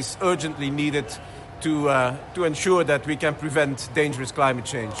deal that is urgently needed to ensure that we can prevent dangerous climate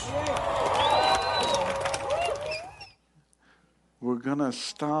change. We're going to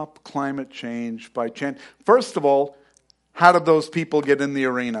stop climate change by change. First of all, how did those people get in the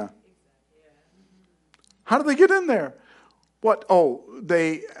arena? How did they get in there? What? Oh,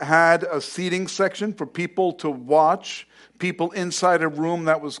 they had a seating section for people to watch, people inside a room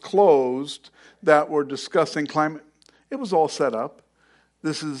that was closed that were discussing climate. It was all set up.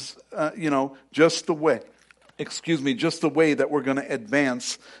 This is, just the way, just the way that we're going to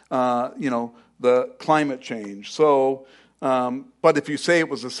advance, the climate change. So, but if you say it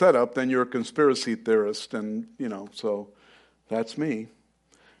was a setup, then you're a conspiracy theorist, and, so that's me.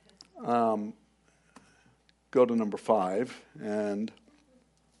 Go to number 5, and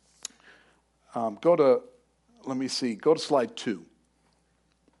go to slide 2.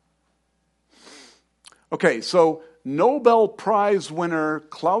 Okay, so Nobel Prize winner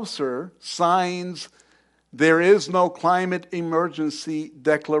Clauser signs There Is No Climate Emergency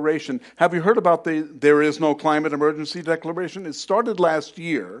Declaration. Have you heard about the There Is No Climate Emergency Declaration? It started last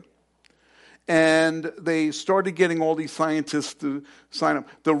year, and they started getting all these scientists to sign up.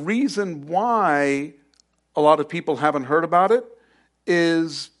 The reason why a lot of people haven't heard about it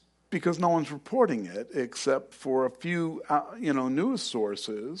is because no one's reporting it except for a few, news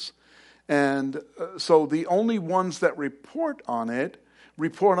sources. And so the only ones that report on it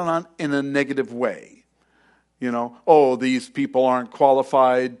in a negative way. These people aren't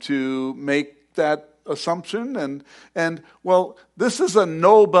qualified to make that assumption. And well, this is a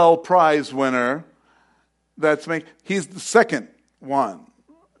Nobel Prize winner he's the second one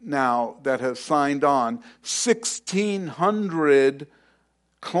now that has signed on. 1,600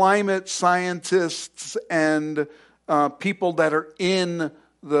 climate scientists and people that are in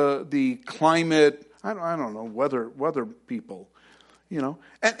the climate, I don't know, weather people,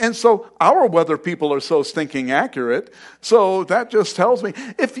 And so our weather people are so stinking accurate. So that just tells me,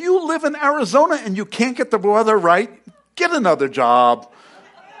 if you live in Arizona and you can't get the weather right, get another job.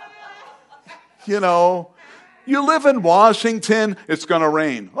 You live in Washington, it's going to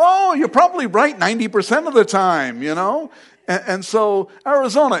rain. Oh, you're probably right 90% of the time, And so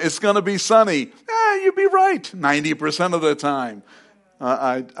Arizona, it's going to be sunny. You'd be right 90% of the time.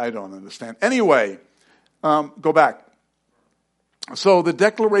 I don't understand. Anyway, go back. So the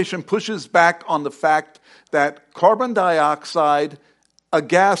declaration pushes back on the fact that carbon dioxide, a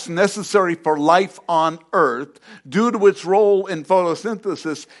gas necessary for life on Earth, due to its role in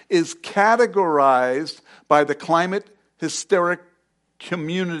photosynthesis, is categorized by the climate hysteric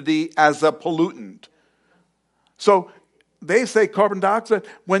community as a pollutant. So they say carbon dioxide.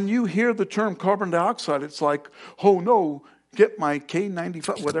 When you hear the term carbon dioxide, it's like, oh no, get my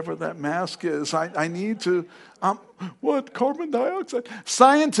K95, whatever that mask is. I need to, what, carbon dioxide?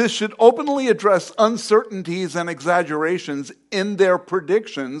 Scientists should openly address uncertainties and exaggerations in their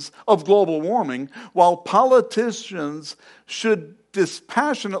predictions of global warming, while politicians should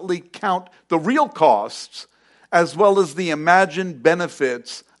dispassionately count the real costs as well as the imagined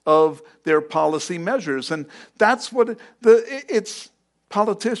benefits of their policy measures. And that's what it's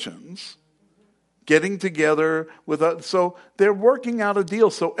politicians getting together with us. So they're working out a deal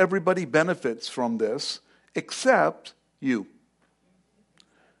so everybody benefits from this, except you.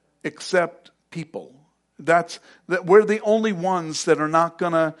 Except people. That we're the only ones that are not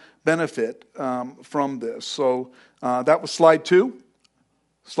going to benefit from this. So that was slide 2.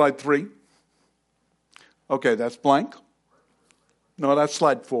 Slide 3. Okay, that's blank. No, that's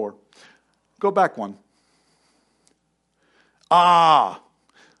slide 4. Go back one.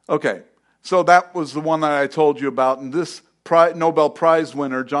 Okay. So that was the one that I told you about. And this Nobel Prize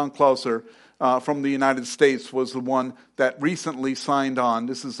winner, John Clauser, from the United States, was the one that recently signed on.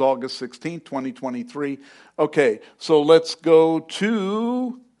 This is August 16, 2023. Okay, so let's go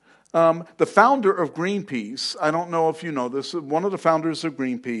to the founder of Greenpeace. I don't know if you know this. One of the founders of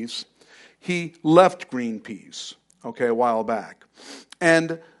Greenpeace, he left Greenpeace, a while back.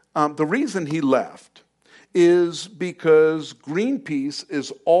 And the reason he left is because Greenpeace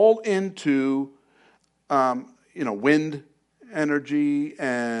is all into, wind energy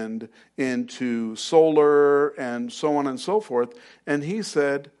and into solar and so on and so forth. And he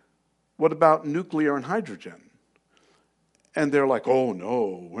said, what about nuclear and hydrogen? And they're like, oh,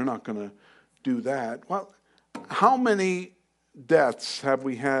 no, we're not going to do that. Well, how many deaths have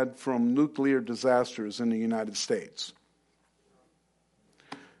we had from nuclear disasters in the United States?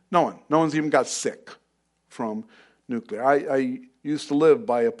 No one. No one's even got sick from nuclear. I used to live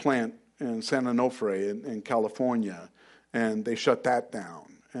by a plant in San Onofre in California, and they shut that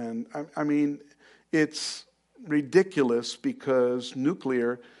down. And I mean, it's ridiculous because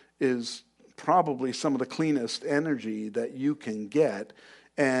nuclear is probably some of the cleanest energy that you can get,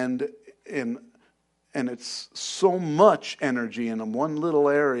 and it's so much energy in one little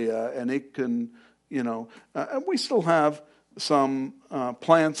area, and it can, and we still have some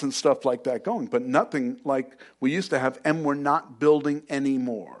plants and stuff like that going, but nothing like we used to have, and we're not building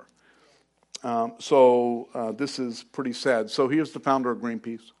anymore. So this is pretty sad. So here's the founder of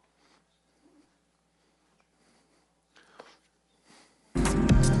Greenpeace.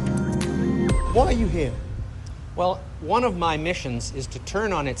 Why are you here? Well, one of my missions is to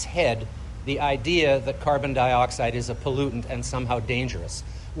turn on its head the idea that carbon dioxide is a pollutant and somehow dangerous,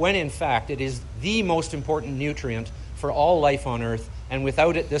 when in fact it is the most important nutrient for all life on Earth, and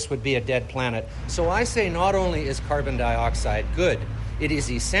without it this would be a dead planet. So I say not only is carbon dioxide good, it is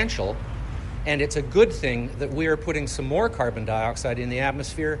essential, and it's a good thing that we are putting some more carbon dioxide in the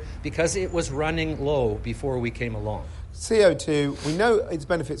atmosphere because it was running low before we came along. CO2, we know its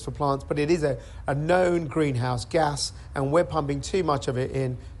benefits for plants, but it is a known greenhouse gas, and we're pumping too much of it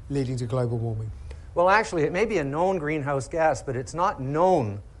in, leading to global warming. Well, actually, it may be a known greenhouse gas, but it's not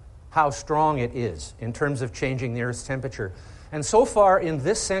known how strong it is in terms of changing the Earth's temperature. And so far in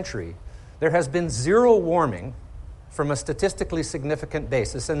this century, there has been zero warming from a statistically significant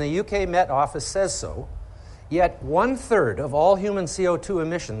basis, and the UK Met Office says so, yet 1/3 of all human CO2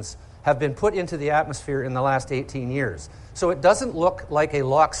 emissions have been put into the atmosphere in the last 18 years. So it doesn't look like a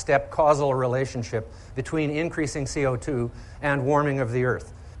lockstep causal relationship between increasing CO2 and warming of the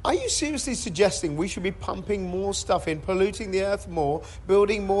Earth. Are you seriously suggesting we should be pumping more stuff in, polluting the Earth more,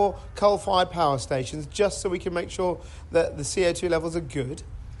 building more coal-fired power stations just so we can make sure that the CO2 levels are good?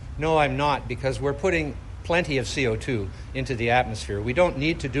 No, I'm not, because we're putting plenty of CO2 into the atmosphere. We don't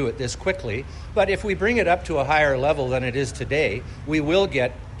need to do it this quickly, but if we bring it up to a higher level than it is today, we will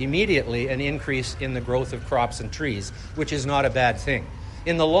get immediately an increase in the growth of crops and trees, which is not a bad thing.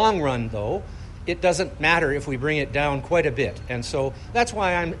 In the long run, though, it doesn't matter if we bring it down quite a bit. And so that's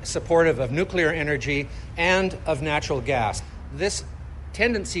why I'm supportive of nuclear energy and of natural gas. This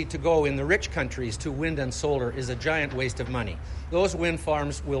tendency to go in the rich countries to wind and solar is a giant waste of money. Those wind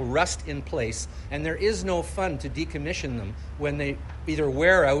farms will rust in place, and there is no fun to decommission them when they either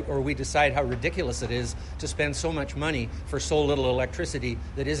wear out or we decide how ridiculous it is to spend so much money for so little electricity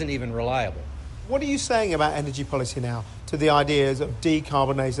that isn't even reliable. What are you saying about energy policy now to the ideas of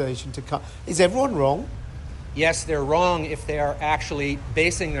decarbonisation to cut? Is everyone wrong? Yes, they're wrong if they are actually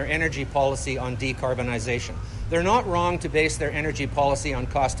basing their energy policy on decarbonisation. They're not wrong to base their energy policy on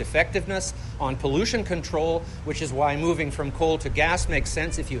cost effectiveness, on pollution control, which is why moving from coal to gas makes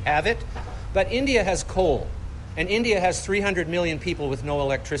sense if you have it. But India has coal, and India has 300 million people with no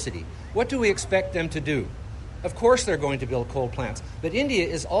electricity. What do we expect them to do? Of course they're going to build coal plants, but India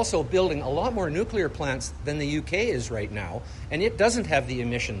is also building a lot more nuclear plants than the UK is right now, and it doesn't have the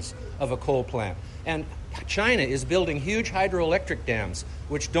emissions of a coal plant. And China is building huge hydroelectric dams,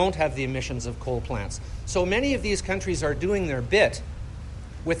 which don't have the emissions of coal plants. So many of these countries are doing their bit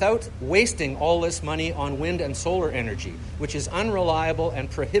without wasting all this money on wind and solar energy, which is unreliable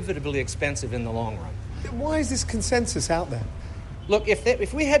and prohibitively expensive in the long run. Why is this consensus out there? Look,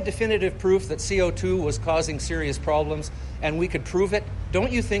 if we had definitive proof that CO2 was causing serious problems and we could prove it,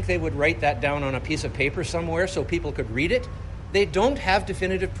 don't you think they would write that down on a piece of paper somewhere so people could read it? They don't have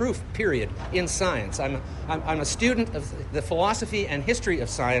definitive proof, period, in science. I'm a student of the philosophy and history of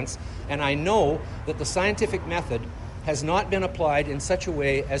science, and I know that the scientific method has not been applied in such a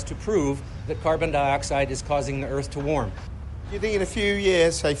way as to prove that carbon dioxide is causing the Earth to warm. Do you think in a few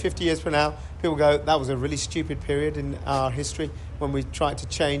years, say 50 years from now, people go, that was a really stupid period in our history when we tried to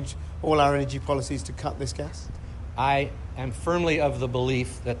change all our energy policies to cut this gas? I am firmly of the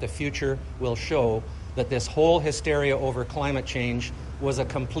belief that the future will show that this whole hysteria over climate change was a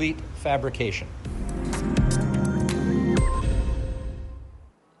complete fabrication.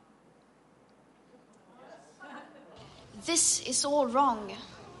 This is all wrong.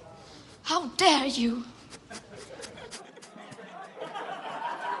 How dare you?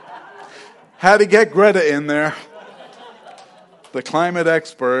 Had to get Greta in there, the climate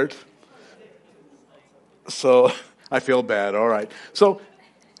expert. So I feel bad, all right. So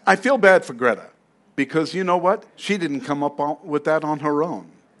I feel bad for Greta because you know what? She didn't come up with that on her own.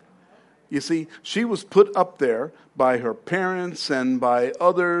 You see, she was put up there by her parents and by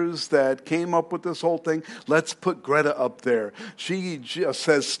others that came up with this whole thing. Let's put Greta up there. She just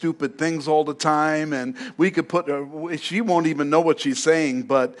says stupid things all the time, and we could put her, she won't even know what she's saying,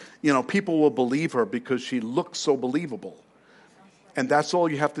 but, people will believe her because she looks so believable. And that's all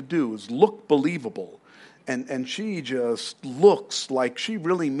you have to do is look believable. And she just looks like she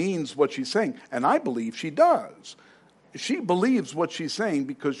really means what she's saying. And I believe she does. She believes what she's saying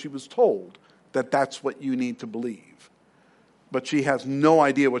because she was told that that's what you need to believe. But she has no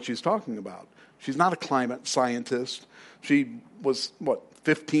idea what she's talking about. She's not a climate scientist. She was,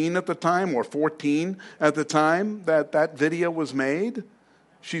 15 at the time or 14 at the time that video was made?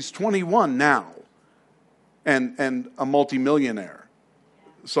 She's 21 now and a multimillionaire.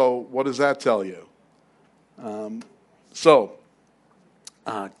 So what does that tell you?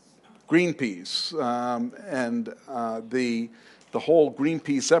 Greenpeace and the whole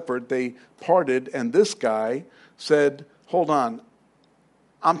Greenpeace effort, they parted, and this guy said, hold on,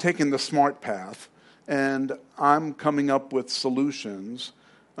 I'm taking the smart path, and I'm coming up with solutions.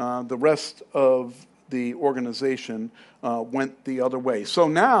 The rest of the organization went the other way. So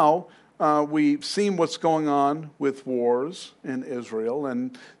now we've seen what's going on with wars in Israel,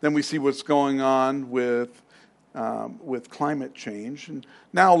 and then we see what's going on with climate change. And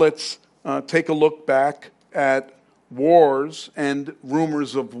now let's take a look back at wars and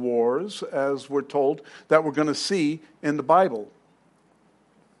rumors of wars, as we're told that we're going to see in the Bible.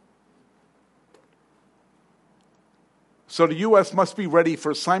 So the U.S. must be ready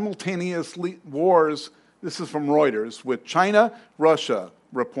for simultaneous wars, this is from Reuters, with China, Russia,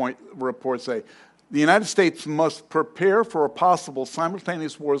 reports say. The United States must prepare for a possible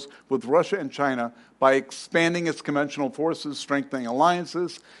simultaneous wars with Russia and China by expanding its conventional forces, strengthening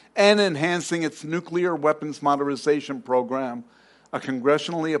alliances, and enhancing its nuclear weapons modernization program, a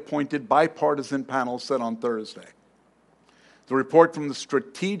congressionally appointed bipartisan panel said on Thursday. The report from the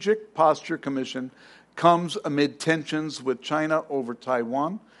Strategic Posture Commission comes amid tensions with China over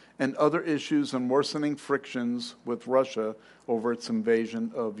Taiwan and other issues and worsening frictions with Russia over its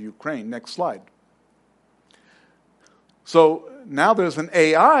invasion of Ukraine. Next slide. So now there's an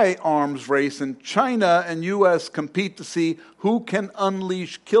AI arms race, and China and U.S. compete to see who can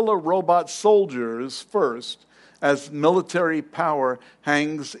unleash killer robot soldiers first, as military power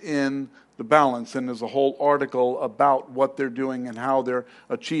hangs in the balance. And there's a whole article about what they're doing and how they're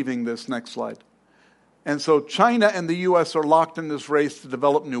achieving this. Next slide. And so China and the U.S. are locked in this race to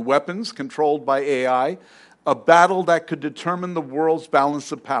develop new weapons controlled by AI, a battle that could determine the world's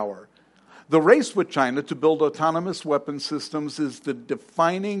balance of power. The race with China to build autonomous weapon systems is the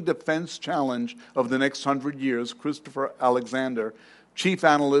defining defense challenge of the next 100 years, Christopher Alexander, chief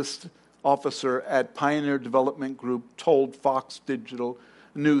analyst officer at Pioneer Development Group, told Fox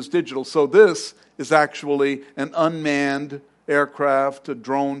News Digital. So this is actually an unmanned aircraft, a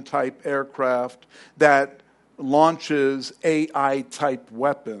drone-type aircraft that launches AI-type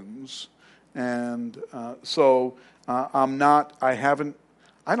weapons. And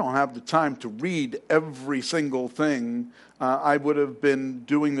I don't have the time to read every single thing. I would have been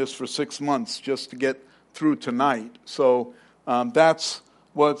doing this for 6 months just to get through tonight. So that's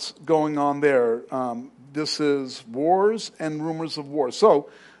what's going on there. This is wars and rumors of wars. So,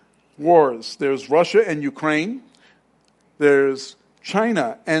 wars. There's Russia and Ukraine. There's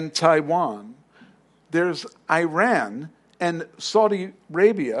China and Taiwan. There's Iran and Saudi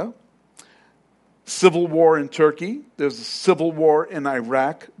Arabia. Civil war in Turkey. There's a civil war in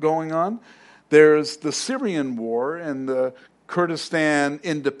Iraq going on. There's the Syrian war and the Kurdistan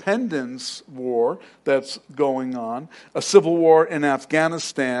independence war that's going on. A civil war in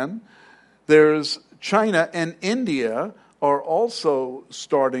Afghanistan. There's China and India are also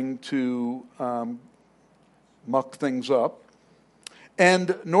starting to muck things up.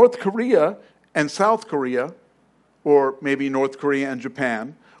 And North Korea and South Korea, or maybe North Korea and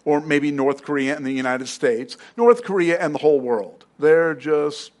Japan, or maybe North Korea and the United States, North Korea and the whole world. They're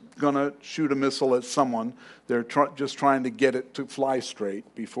just going to shoot a missile at someone. They're just trying to get it to fly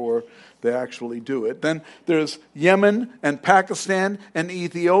straight before they actually do it. Then there's Yemen and Pakistan and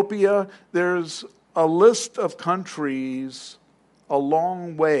Ethiopia. There's a list of countries a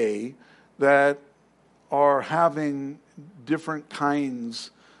long way that are having different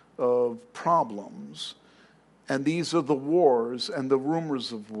kinds of problems. And these are the wars and the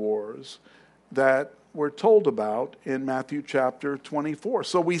rumors of wars that we're told about in Matthew chapter 24.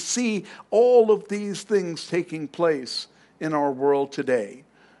 So we see all of these things taking place in our world today.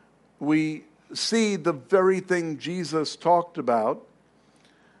 We see the very thing Jesus talked about.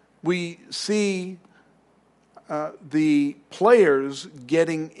 We see the players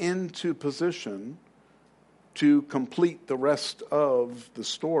getting into position to complete the rest of the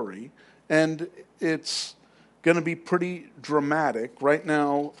story. And it's going to be pretty dramatic. Right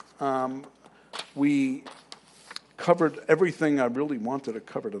now, we covered everything I really wanted to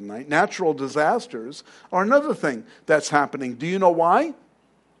cover tonight. Natural disasters are another thing that's happening. Do you know why?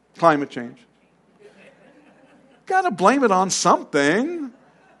 Climate change. Got to blame it on something,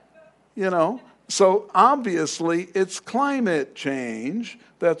 you know. So obviously it's climate change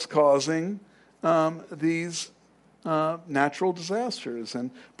that's causing these natural disasters.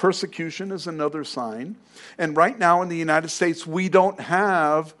 And persecution is another sign. And right now in the United States, we don't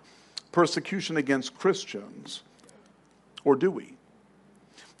have persecution against Christians. Or do we?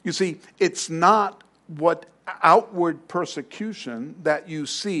 You see, it's not what outward persecution that you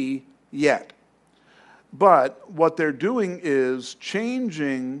see yet. But what they're doing is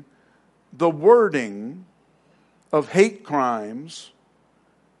changing the wording of hate crimes,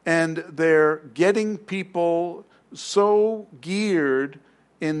 and they're getting people so geared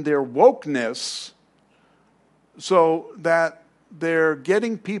in their wokeness so that they're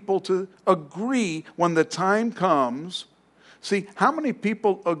getting people to agree when the time comes. See, how many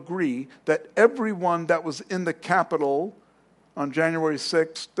people agree that everyone that was in the Capitol on January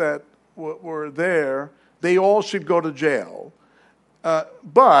 6th that were there, they all should go to jail?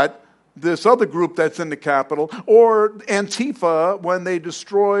 But this other group that's in the Capitol, or Antifa, when they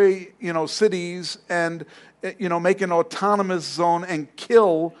destroy, cities and, make an autonomous zone and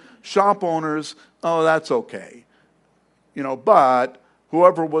kill shop owners, oh, that's okay. But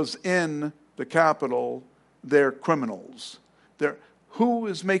whoever was in the Capitol, they're criminals. Who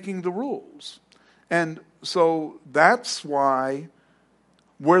is making the rules? And so that's why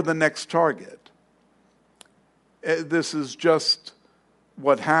we're the next target. This is just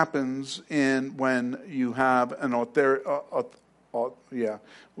what happens when you have when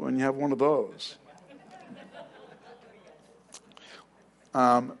you have one of those.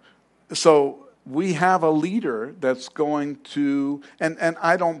 So we have a leader that's going to, and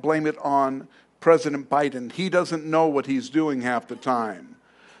I don't blame it on President Biden. He doesn't know what he's doing half the time.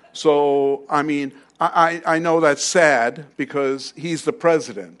 So, I know that's sad because he's the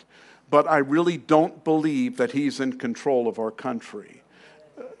president, but I really don't believe that he's in control of our country.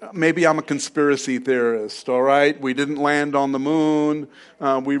 Maybe I'm a conspiracy theorist, all right? We didn't land on the moon.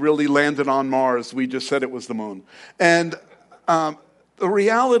 We really landed on Mars. We just said it was the moon. And the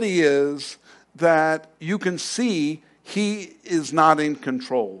reality is that you can see he is not in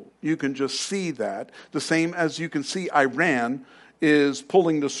control. You can just see that. The same as you can see Iran is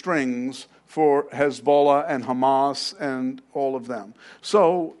pulling the strings for Hezbollah and Hamas and all of them.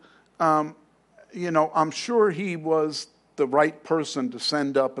 So, I'm sure he was the right person to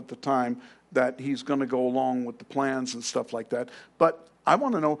send up at the time that he's going to go along with the plans and stuff like that. But I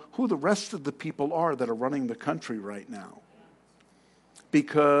want to know who the rest of the people are that are running the country right now.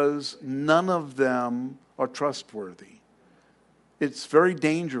 Because none of them are trustworthy. It's very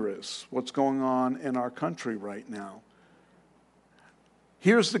dangerous what's going on in our country right now.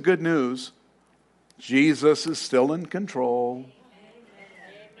 Here's the good news. Jesus is still in control.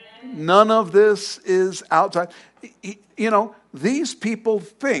 None of this is outside. These people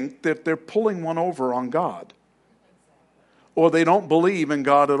think that they're pulling one over on God. Or they don't believe in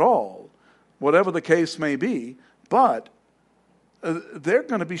God at all. Whatever the case may be. But they're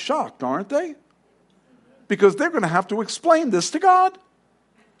going to be shocked, aren't they? Because they're going to have to explain this to God.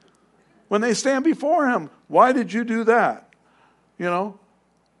 When they stand before Him, why did you do that?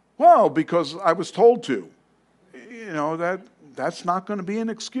 Well, because I was told to. That's not going to be an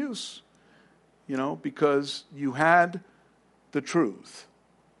excuse. Because you had the truth.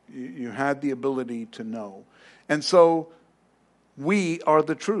 You had the ability to know. And so we are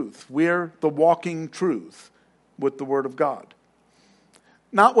the truth. We're the walking truth with the Word of God.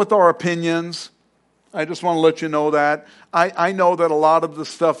 Not with our opinions. I just want to let you know that. I know that a lot of the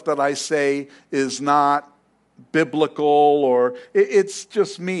stuff that I say is not biblical, or it's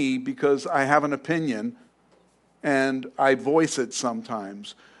just me because I have an opinion and I voice it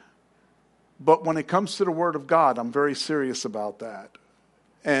sometimes. But when it comes to the Word of God, I'm very serious about that.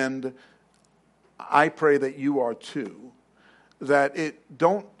 And I pray that you are too. That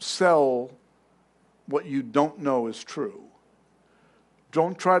don't sell what you don't know is true.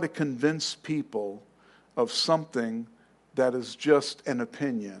 Don't try to convince people of something that is just an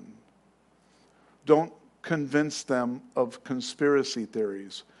opinion. Don't convince them of conspiracy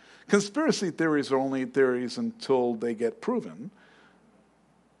theories. Conspiracy theories are only theories until they get proven,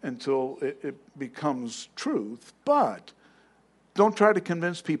 until it becomes truth. But don't try to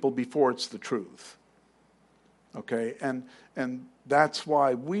convince people before it's the truth. Okay, and that's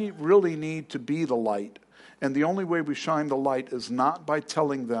why we really need to be the light. And the only way we shine the light is not by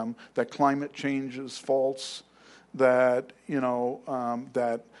telling them that climate change is false, that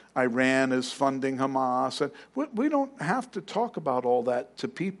that Iran is funding Hamas. And we don't have to talk about all that to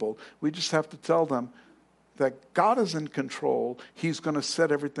people. We just have to tell them that God is in control. He's going to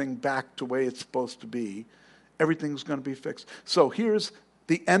set everything back to the way it's supposed to be. Everything's going to be fixed. So here's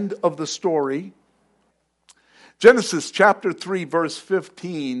the end of the story. Genesis chapter 3, verse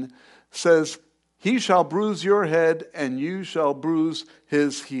 15 says, "He shall bruise your head, and you shall bruise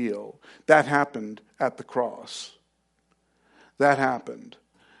his heel." That happened at the cross. That happened.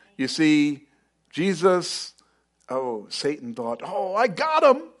 You see, Jesus, Satan thought, I got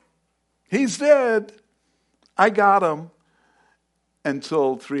him. He's dead. I got him.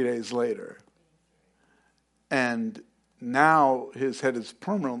 Until 3 days later. And now his head is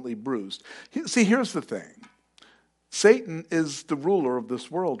permanently bruised. See, here's the thing. Satan is the ruler of this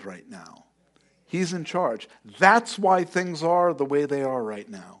world right now. He's in charge. That's why things are the way they are right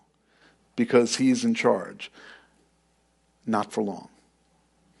now. Because he's in charge. Not for long.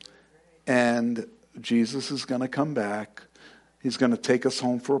 And Jesus is going to come back. He's going to take us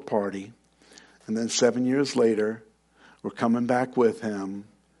home for a party. And then 7 years later, we're coming back with him.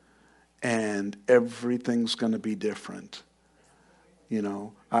 And everything's going to be different.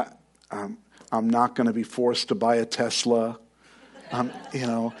 I'm not going to be forced to buy a Tesla.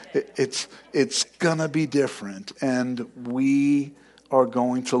 It's going to be different. And we are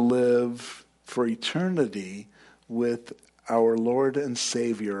going to live for eternity with our Lord and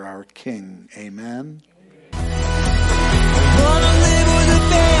Savior, our King. Amen?